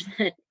especially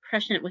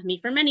prescient with me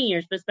for many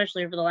years, but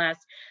especially over the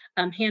last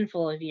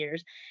handful of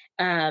years,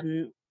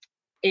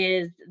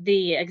 is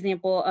the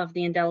example of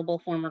the indelible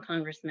former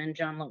Congressman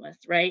John Lewis,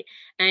 right?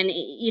 And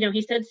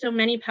he said so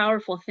many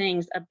powerful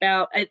things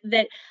about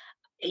that.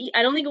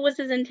 I don't think it was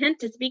his intent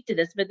to speak to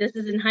this, but this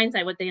is in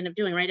hindsight what they end up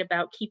doing, right?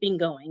 About keeping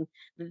going,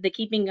 the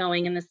keeping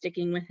going and the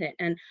sticking with it.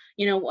 And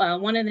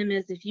one of them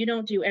is, if you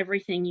don't do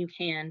everything you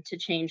can to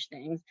change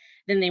things,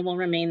 then they will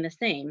remain the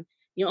same.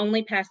 You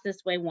only pass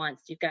this way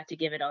once. You've got to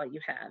give it all you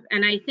have.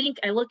 And I think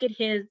I look at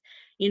his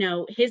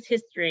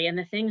history and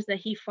the things that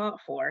he fought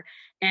for,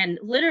 and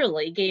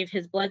literally gave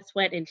his blood,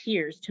 sweat, and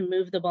tears to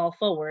move the ball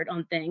forward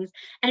on things.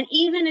 And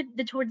even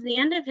towards the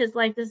end of his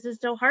life, this is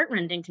so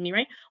heartrending to me,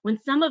 right? When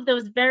some of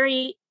those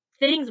very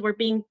things were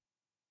being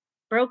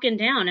broken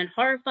down in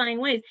horrifying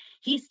ways,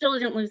 he still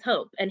didn't lose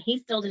hope, and he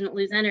still didn't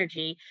lose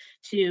energy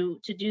to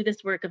do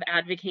this work of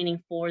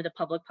advocating for the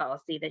public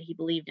policy that he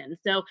believed in.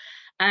 So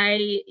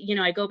I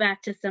go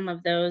back to some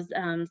of those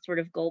sort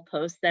of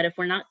goalposts, that if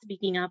we're not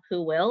speaking up,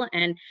 who will?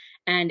 And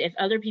if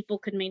other people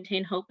could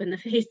maintain hope in the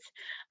face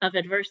of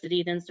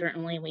adversity, then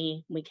certainly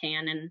we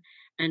can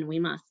and we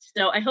must.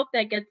 So I hope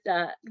that gets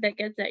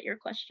at your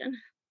question.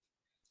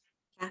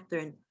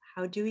 Katherine,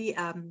 how do we,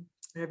 in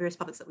the various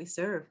publics that we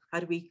serve, how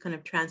do we kind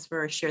of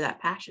transfer or share that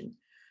passion?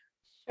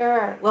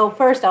 Sure. Well,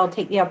 first, I'll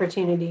take the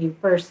opportunity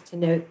first to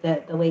note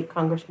that the late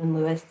Congressman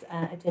Lewis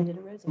attended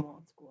a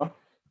Rosenwald school,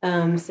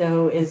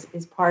 so is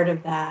part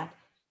of that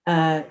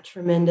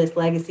tremendous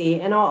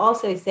legacy. And I'll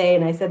also say,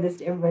 and I said this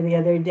to Ember the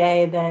other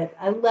day, that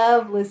I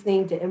love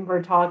listening to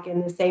Ember talk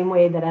in the same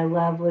way that I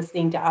love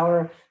listening to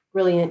our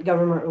brilliant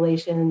government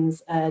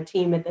relations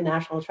team at the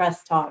National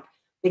Trust talk,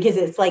 because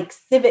it's like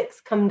civics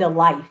come to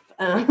life.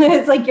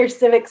 It's like your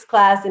civics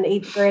class in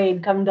 8th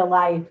grade come to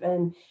life,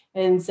 and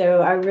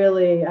so I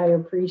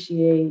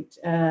appreciate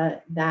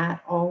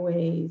that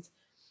always.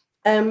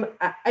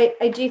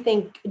 I do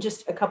think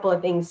just a couple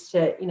of things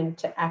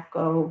to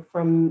echo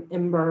from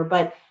Ember,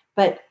 but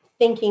I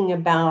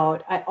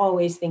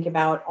always think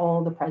about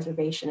all the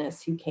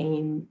preservationists who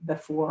came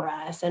before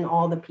us and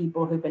all the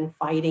people who've been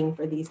fighting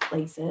for these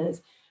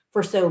places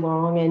for so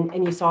long.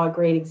 And you saw a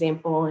great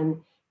example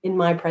in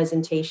my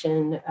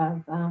presentation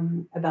of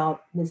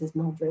about Mrs.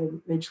 Mildred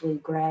Ridgely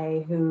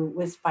Gray, who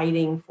was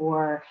fighting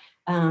for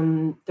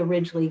the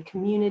Ridgely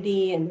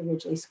community and the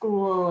Ridgely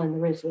School and the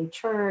Ridgely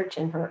Church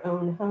and her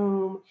own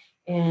home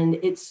and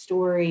its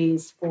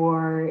stories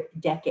for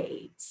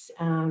decades,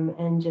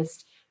 and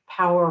just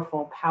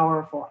powerful,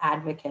 powerful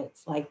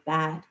advocates like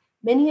that.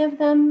 Many of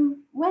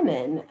them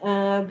women,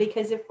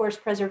 because of course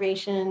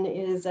preservation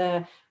is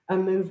a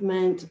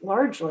movement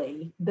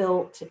largely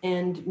built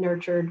and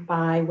nurtured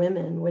by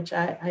women, which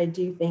I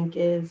do think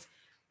is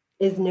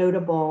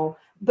notable,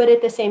 but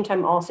at the same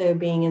time also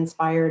being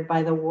inspired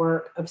by the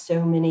work of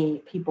so many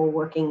people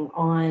working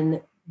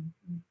on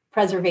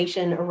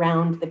preservation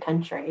around the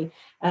country,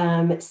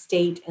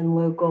 state and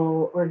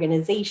local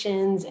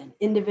organizations and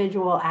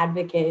individual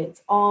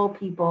advocates, all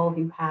people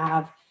who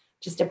have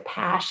just a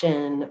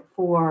passion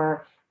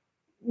for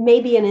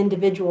maybe an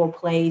individual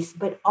place,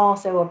 but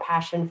also a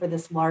passion for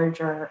this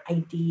larger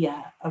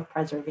idea of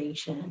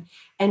preservation,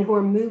 and who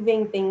are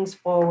moving things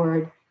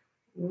forward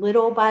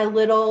little by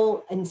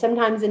little, and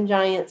sometimes in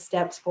giant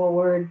steps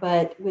forward,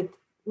 but with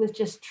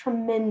just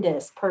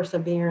tremendous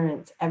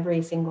perseverance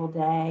every single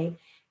day.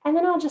 And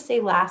then I'll just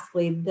say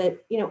lastly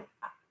that,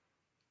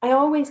 I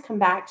always come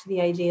back to the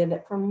idea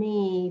that for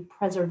me,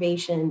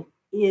 preservation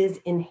is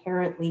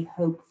inherently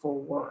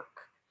hopeful work.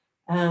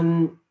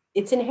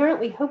 It's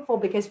inherently hopeful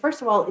because,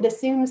 first of all, it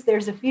assumes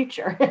there's a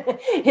future.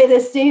 It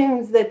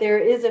assumes that there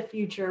is a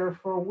future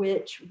for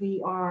which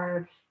we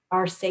are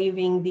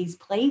saving these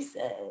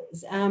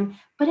places.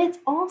 But it's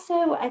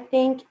also, I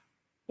think,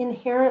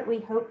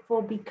 inherently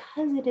hopeful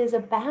because it is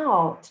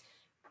about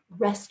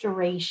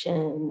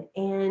restoration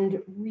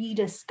and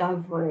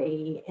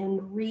rediscovery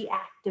and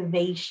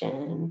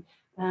reactivation,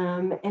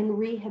 and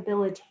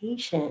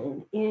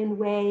rehabilitation in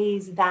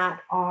ways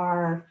that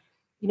are,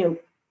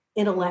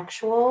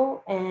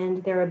 intellectual,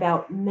 and they're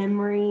about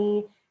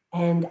memory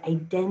and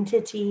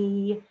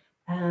identity,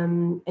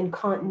 and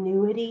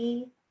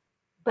continuity,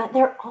 but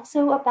they're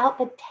also about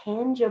the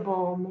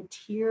tangible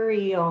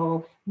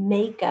material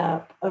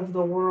makeup of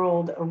the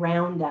world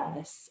around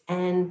us.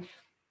 And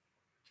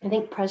I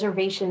think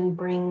preservation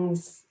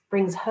brings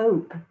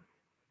hope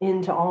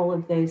into all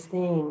of those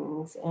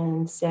things.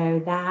 And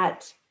so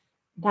that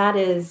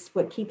is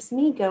what keeps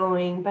me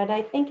going. But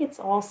I think it's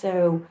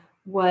also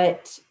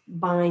what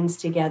binds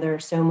together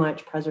so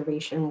much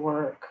preservation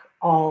work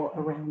all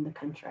around the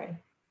country.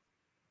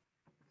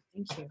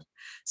 Thank you.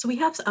 So we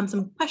have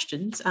some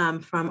questions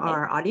from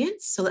our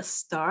audience. So let's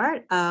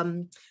start.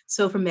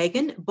 So for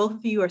Megan, both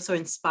of you are so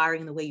inspiring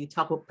in the way you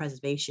talk about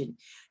preservation.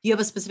 Do you have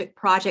a specific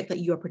project that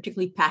you are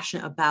particularly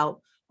passionate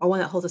about, or one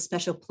that holds a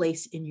special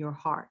place in your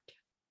heart?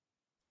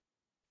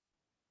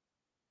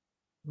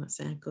 Let's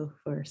go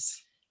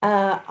first.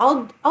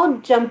 I'll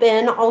jump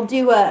in. I'll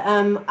do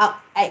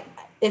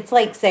it's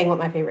like saying what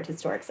my favorite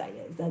historic site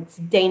is. That's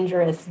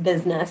dangerous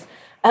business.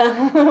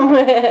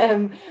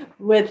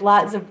 With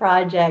lots of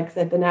projects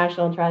at the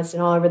National Trust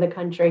and all over the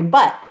country.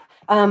 But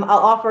I'll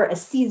offer a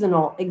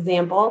seasonal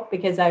example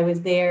because I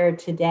was there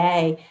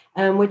today,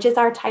 which is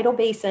our Tidal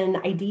Basin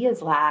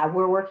Ideas Lab.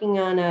 We're working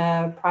on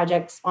a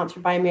project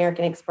sponsored by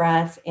American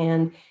Express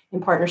and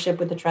in partnership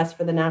with the Trust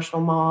for the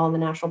National Mall and the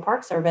National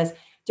Park Service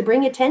to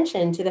bring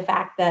attention to the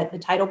fact that the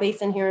tidal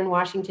basin here in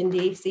Washington,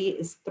 D.C.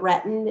 is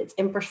threatened. Its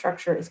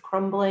infrastructure is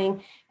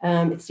crumbling.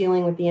 It's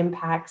dealing with the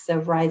impacts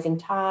of rising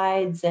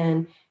tides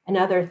and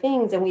other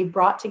things. And we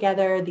brought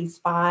together these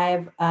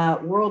 5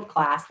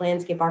 world-class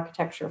landscape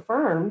architecture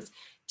firms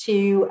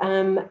to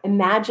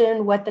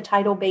imagine what the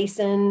tidal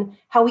basin,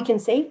 how we can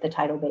save the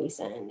tidal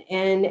basin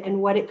and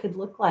what it could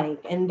look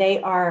like. And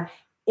they are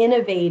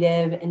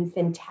innovative and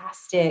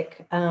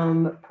fantastic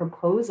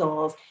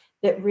proposals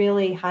that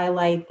really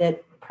highlight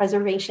that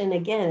preservation,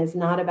 again, is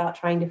not about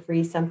trying to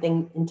freeze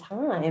something in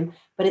time,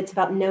 but it's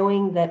about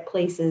knowing that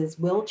places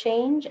will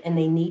change and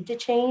they need to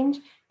change.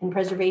 And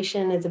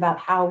preservation is about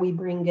how we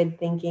bring good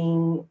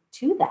thinking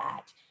to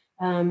that,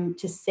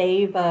 to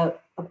save a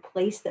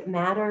place that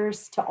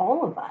matters to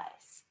all of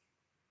us.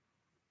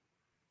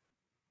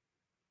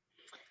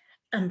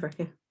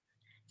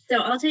 So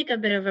I'll take a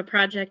bit of a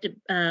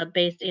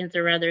project-based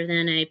answer rather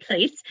than a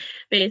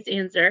place-based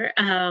answer,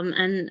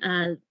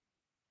 and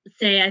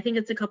say I think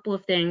it's a couple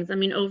of things. I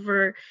mean,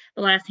 over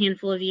the last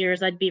handful of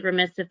years, I'd be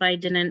remiss if I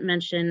didn't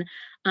mention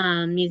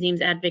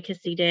Museums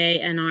Advocacy Day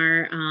and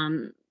our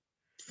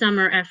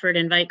summer effort,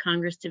 Invite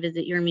Congress to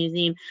Visit Your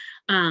Museum,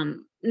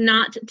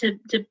 not to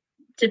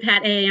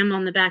pat AAM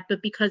on the back,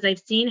 but because I've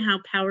seen how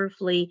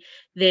powerfully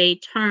they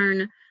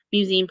turn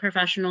museum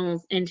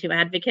professionals into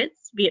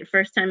advocates, be it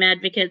first-time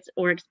advocates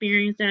or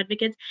experienced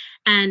advocates,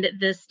 and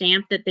the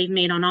stamp that they've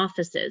made on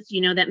offices,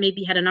 you know, that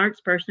maybe had an arts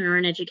person or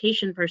an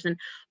education person,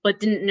 but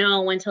didn't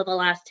know until the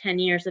last 10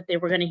 years that they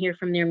were going to hear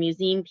from their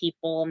museum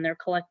people and their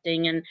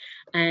collecting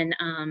and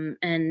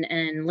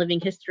living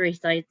history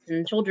sites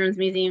and children's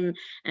museum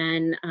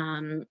and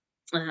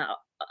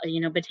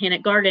you know,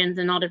 botanic gardens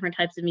and all different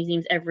types of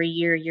museums every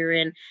year, year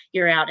in,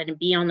 year out, and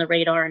be on the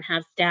radar and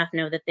have staff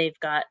know that they've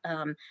got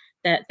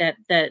that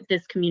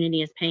this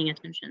community is paying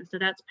attention. So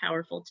that's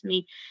powerful to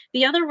me.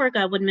 The other work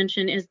I would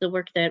mention is the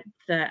work that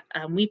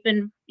we've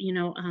been, you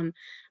know,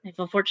 I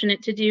feel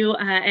fortunate to do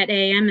at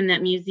AAM, and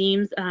that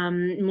museums,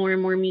 more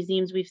and more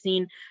museums we've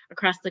seen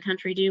across the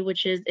country do,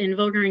 which is in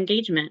voter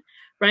engagement,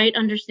 right?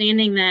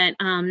 Understanding that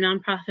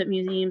nonprofit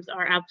museums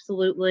are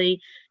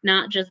absolutely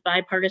not just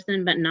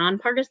bipartisan, but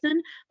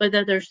nonpartisan, but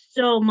that there's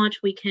so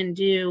much we can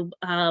do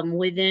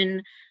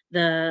within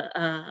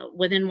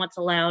what's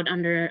allowed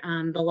under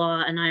the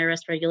law and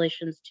IRS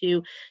regulations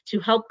to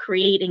help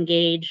create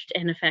engaged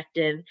and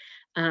effective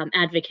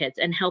advocates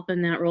and help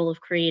in that role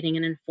of creating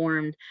an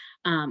informed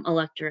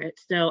electorate.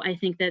 So I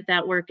think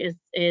that work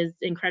is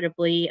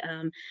incredibly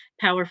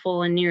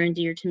powerful and near and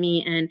dear to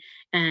me.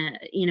 And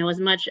you know, as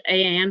much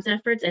AAM's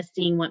efforts as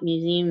seeing what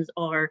museums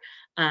are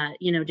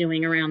you know,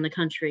 doing around the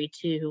country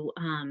to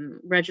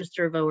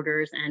register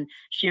voters and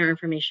share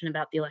information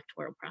about the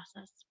electoral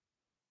process.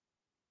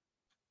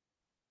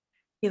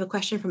 We have a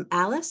question from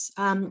Alice.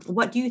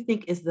 What do you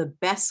think is the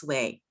best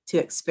way to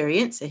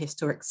experience a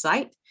historic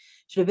site?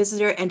 Should a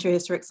visitor enter a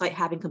historic site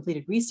having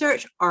completed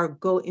research, or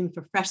go in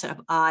for fresh set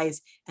of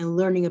eyes and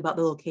learning about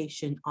the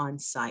location on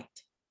site?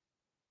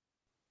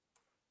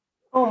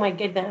 Oh my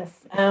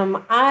goodness.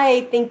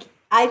 I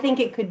think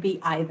it could be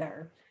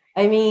either.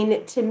 I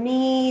mean, to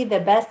me, the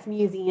best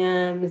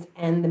museums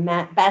and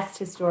the best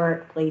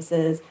historic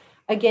places,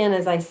 again,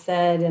 as I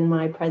said in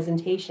my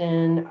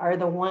presentation, are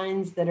the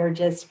ones that are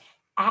just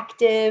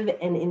active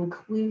and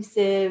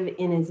inclusive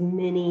in as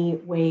many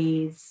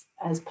ways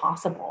as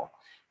possible.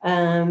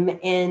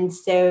 And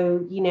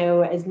so, you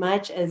know, as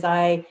much as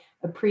I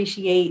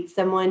appreciate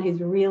someone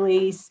who's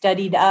really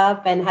studied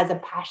up and has a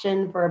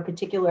passion for a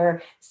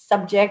particular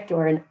subject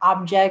or an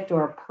object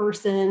or a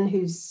person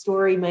whose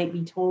story might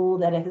be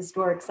told at a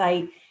historic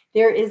site,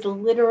 there is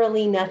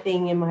literally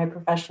nothing in my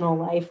professional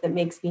life that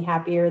makes me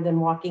happier than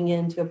walking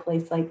into a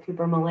place like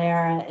Cooper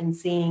Malera and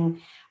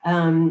seeing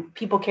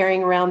people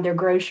carrying around their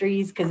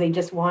groceries because they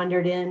just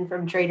wandered in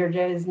from Trader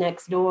Joe's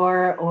next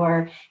door,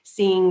 or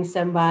seeing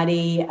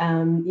somebody,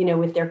 you know,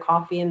 with their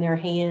coffee in their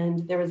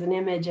hand. There was an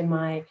image in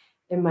my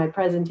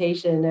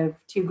presentation of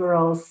two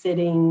girls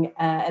sitting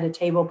at a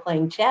table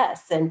playing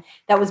chess. And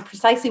that was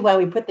precisely why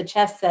we put the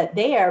chess set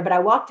there. But I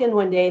walked in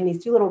one day and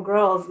these two little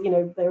girls, you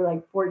know, they were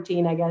like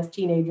 14, I guess,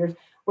 teenagers,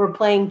 were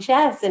playing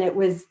chess. And it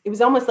was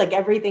almost like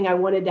everything I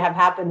wanted to have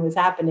happen was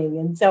happening.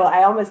 And so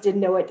I almost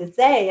didn't know what to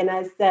say. And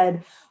I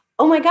said,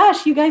 "Oh my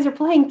gosh, you guys are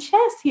playing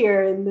chess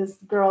here." And this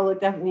girl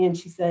looked up at me and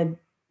she said,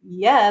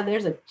 "Yeah,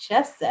 there's a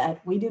chess set.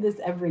 We do this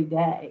every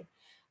day."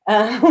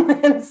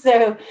 And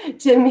so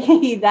to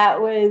me, that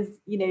was,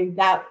 you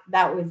know,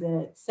 that was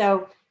it.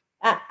 So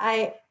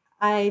I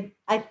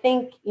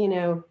think, you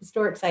know,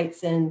 historic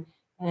sites and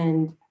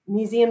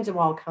museums of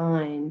all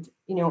kind,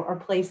 you know, are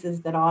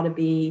places that ought to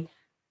be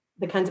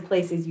the kinds of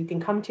places you can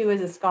come to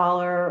as a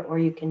scholar, or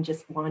you can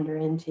just wander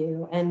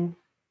into and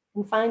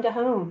find a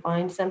home,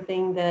 find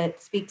something that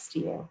speaks to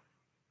you.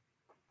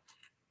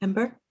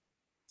 Ember?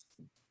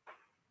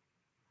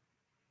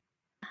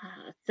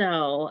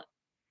 So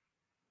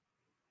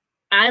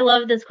I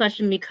love this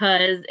question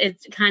because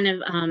it's kind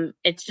of,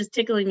 it's just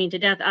tickling me to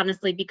death,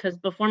 honestly, because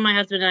before my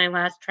husband and I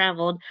last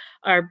traveled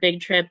our big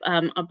trip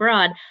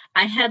abroad,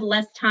 I had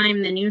less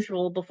time than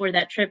usual before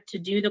that trip to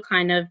do the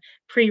kind of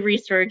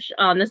pre-research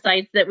on the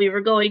sites that we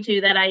were going to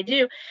that I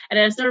do. And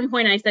at a certain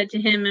point, I said to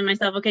him and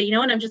myself, okay, you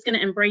know what, I'm just going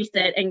to embrace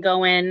it and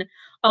go in.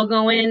 I'll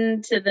go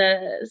into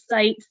the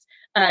sites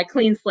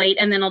clean slate,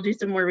 and then I'll do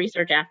some more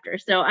research after.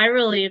 So I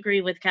really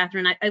agree with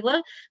Katherine. I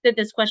love that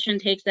this question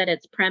takes at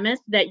its premise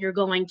that you're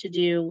going to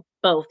do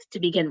both to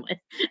begin with.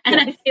 And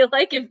Yes. I feel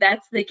like if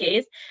that's the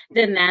case,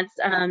 then that's,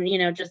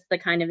 just the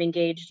kind of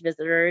engaged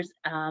visitors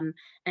and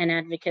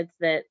advocates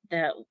that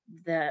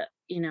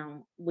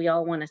we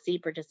all want to see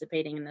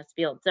participating in this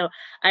field. So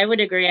I would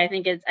agree. I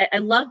think I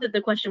love that the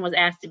question was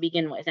asked to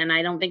begin with, and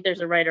I don't think there's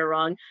a right or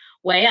wrong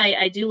way.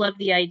 I do love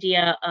the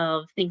idea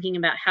of thinking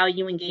about how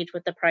you engage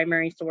with the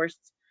primary source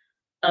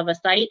of a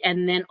site,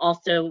 and then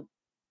also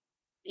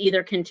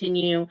either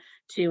continue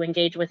to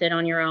engage with it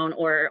on your own,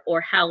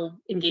 or how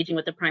engaging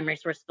with the primary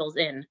source fills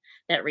in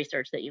that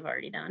research that you've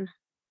already done.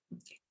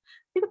 Okay.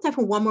 I think we have time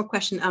for one more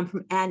question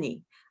from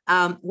Annie.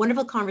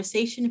 Wonderful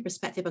conversation and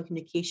perspective on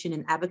communication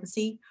and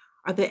advocacy.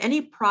 Are there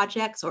any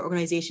projects or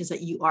organizations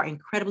that you are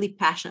incredibly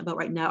passionate about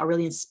right now or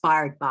really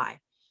inspired by?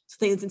 So I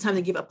think it's in time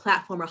to give a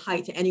platform or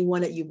height to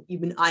anyone that you've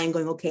been eyeing,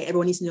 going, okay,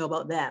 everyone needs to know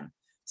about them.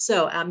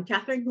 So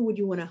Katherine, who would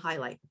you want to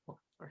highlight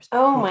first?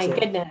 Oh my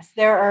goodness,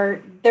 there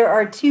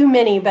are too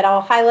many, but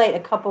I'll highlight a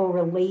couple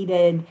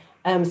related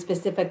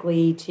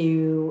specifically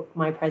to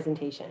my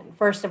presentation.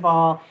 First of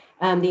all,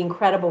 the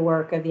incredible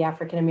work of the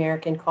African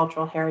American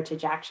Cultural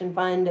Heritage Action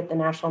Fund at the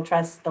National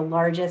Trust, the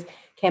largest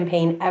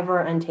campaign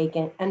ever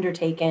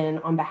undertaken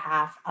on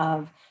behalf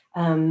of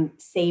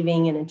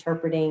saving and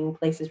interpreting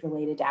places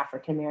related to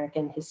African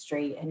American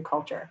history and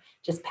culture.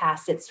 Just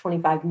passed its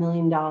 $25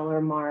 million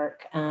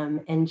mark,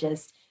 and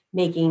just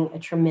making a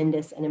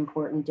tremendous and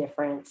important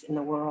difference in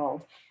the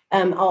world.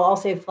 I'll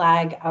also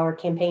flag our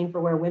campaign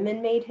for Where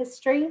Women Made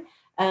History,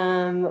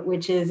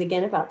 which is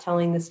again about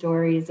telling the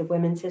stories of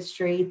women's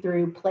history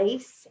through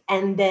place.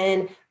 And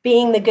then,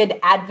 being the good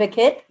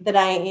advocate that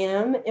I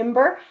am,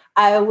 Ember,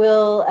 I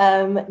will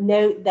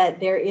note that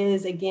there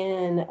is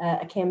again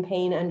a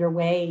campaign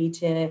underway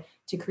to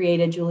create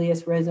a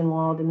Julius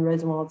Rosenwald and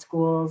Rosenwald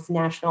Schools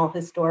National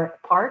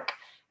Historic Park.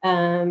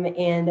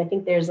 And I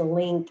think there's a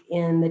link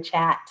in the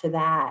chat to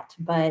that.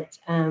 But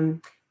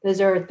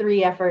those are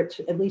three efforts,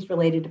 at least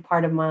related to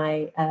part of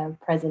my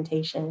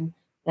presentation,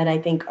 that I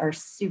think are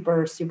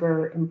super,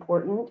 super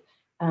important,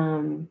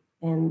 and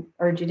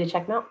urge you to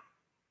check them out.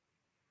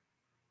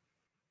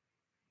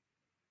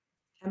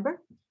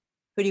 Ember,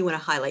 who do you want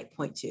to highlight,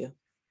 point to?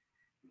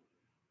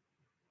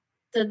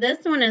 So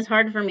this one is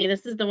hard for me.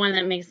 This is the one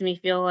that makes me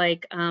feel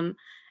like,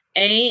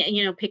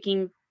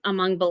 picking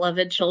among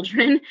beloved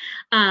children,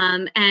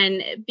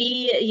 and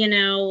B,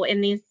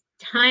 in these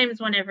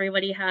times when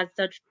everybody has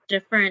such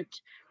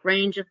different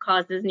range of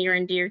causes near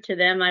and dear to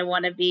them, I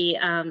want to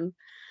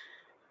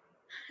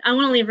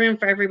leave room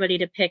for everybody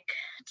to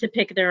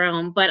pick their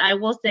own. But I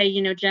will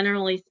say,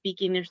 generally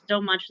speaking, there's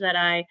so much that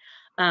I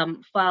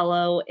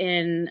follow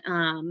in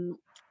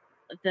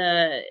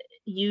the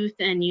youth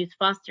and youth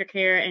foster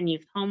care and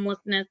youth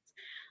homelessness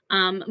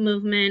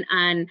movement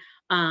and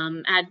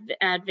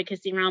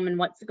advocacy realm and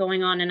what's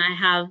going on. And I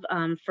have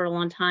for a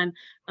long time,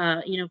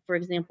 for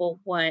example,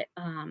 what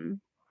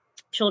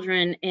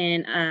children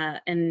in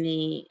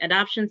the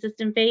adoption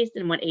system face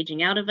and what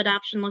aging out of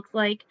adoption looks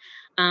like,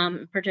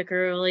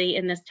 particularly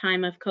in this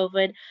time of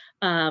COVID.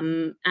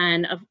 And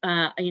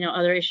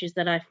other issues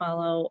that I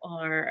follow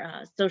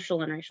are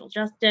social and racial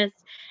justice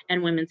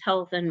and women's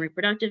health and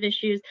reproductive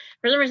issues.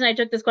 For some reason, I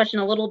took this question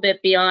a little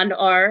bit beyond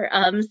our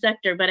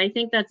sector, but I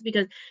think that's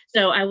because,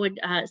 so I would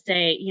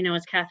say,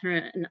 as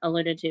Katherine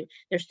alluded to,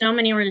 there's so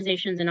many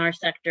organizations in our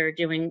sector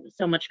doing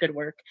so much good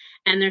work,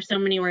 and there's so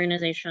many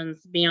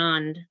organizations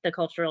beyond the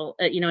cultural,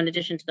 in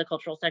addition to the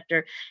cultural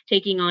sector,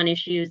 taking on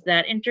issues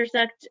that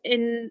intersect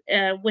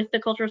with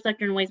the cultural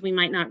sector in ways we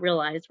might not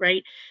realize,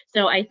 right?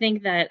 So I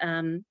think that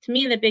to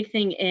me the big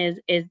thing is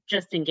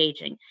just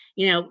engaging.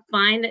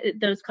 Find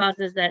those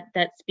causes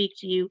that speak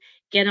to you,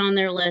 get on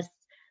their lists,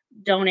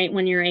 donate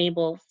when you're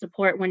able,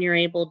 support when you're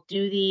able,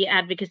 do the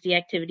advocacy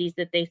activities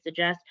that they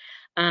suggest,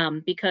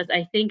 because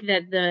I think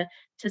that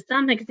to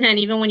some extent,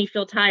 even when you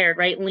feel tired,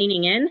 right,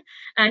 leaning in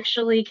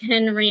actually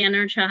can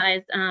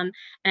re-energize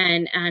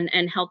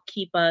and help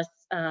keep us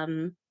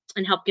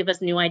and help give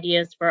us new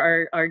ideas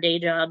for our day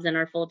jobs and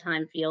our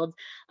full-time fields,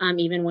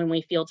 even when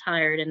we feel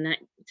tired. And that,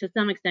 to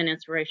some extent,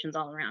 inspiration's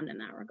all around in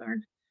that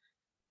regard.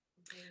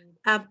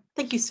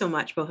 Thank you so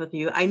much, both of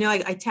you. I know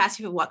I tasked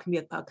you with what can be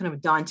a kind of a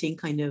daunting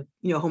kind of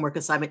homework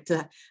assignment.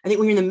 I think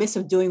when you're in the midst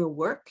of doing the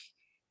work,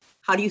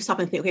 how do you stop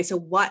and think, okay, so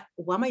why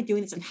am I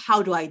doing this and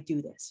how do I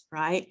do this,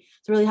 right?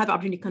 So really have the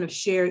opportunity to kind of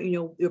share,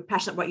 your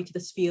passion that brought you to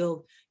this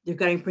field, your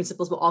guiding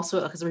principles, but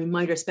also as a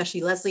reminder,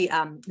 especially Leslie,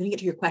 I didn't get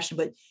to your question,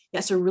 but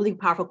that's a really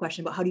powerful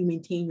question about how do you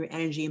maintain your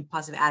energy and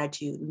positive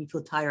attitude when you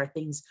feel tired or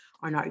things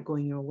are not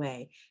going your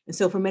way. And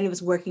so for many of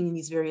us working in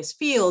these various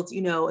fields,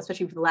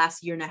 especially for the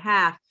last year and a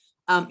half,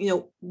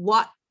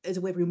 what is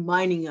a way of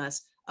reminding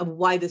us of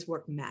why this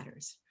work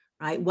matters,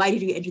 right? Why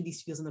did you enter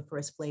these fields in the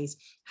first place?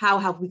 How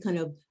have we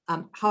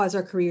how has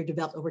our career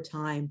developed over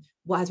time?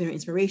 What has been our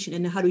inspiration?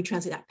 And how do we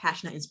translate that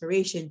passion, that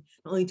inspiration,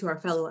 not only to our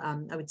fellow,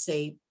 I would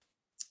say,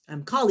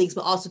 colleagues,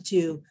 but also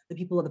to the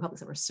people of the public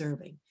that we're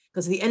serving?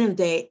 Because at the end of the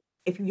day,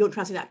 if you don't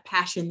translate that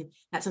passion,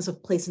 that sense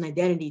of place and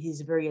identity,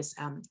 these various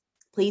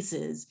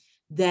places,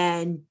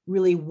 then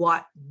really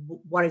what's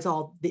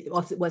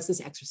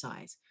this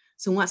exercise?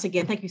 So once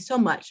again, thank you so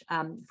much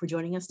for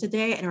joining us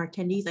today, and our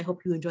attendees. I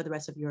hope you enjoy the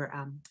rest of your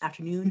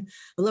afternoon.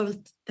 I'd love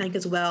to thank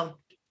as well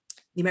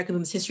the American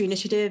Women's History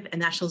Initiative and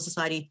National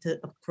Society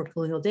for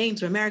Colonial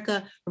Dames of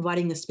America,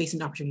 providing the space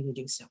and opportunity to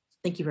do so.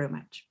 Thank you very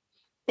much.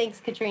 Thanks,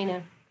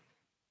 Katrina.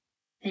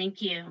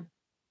 Thank you.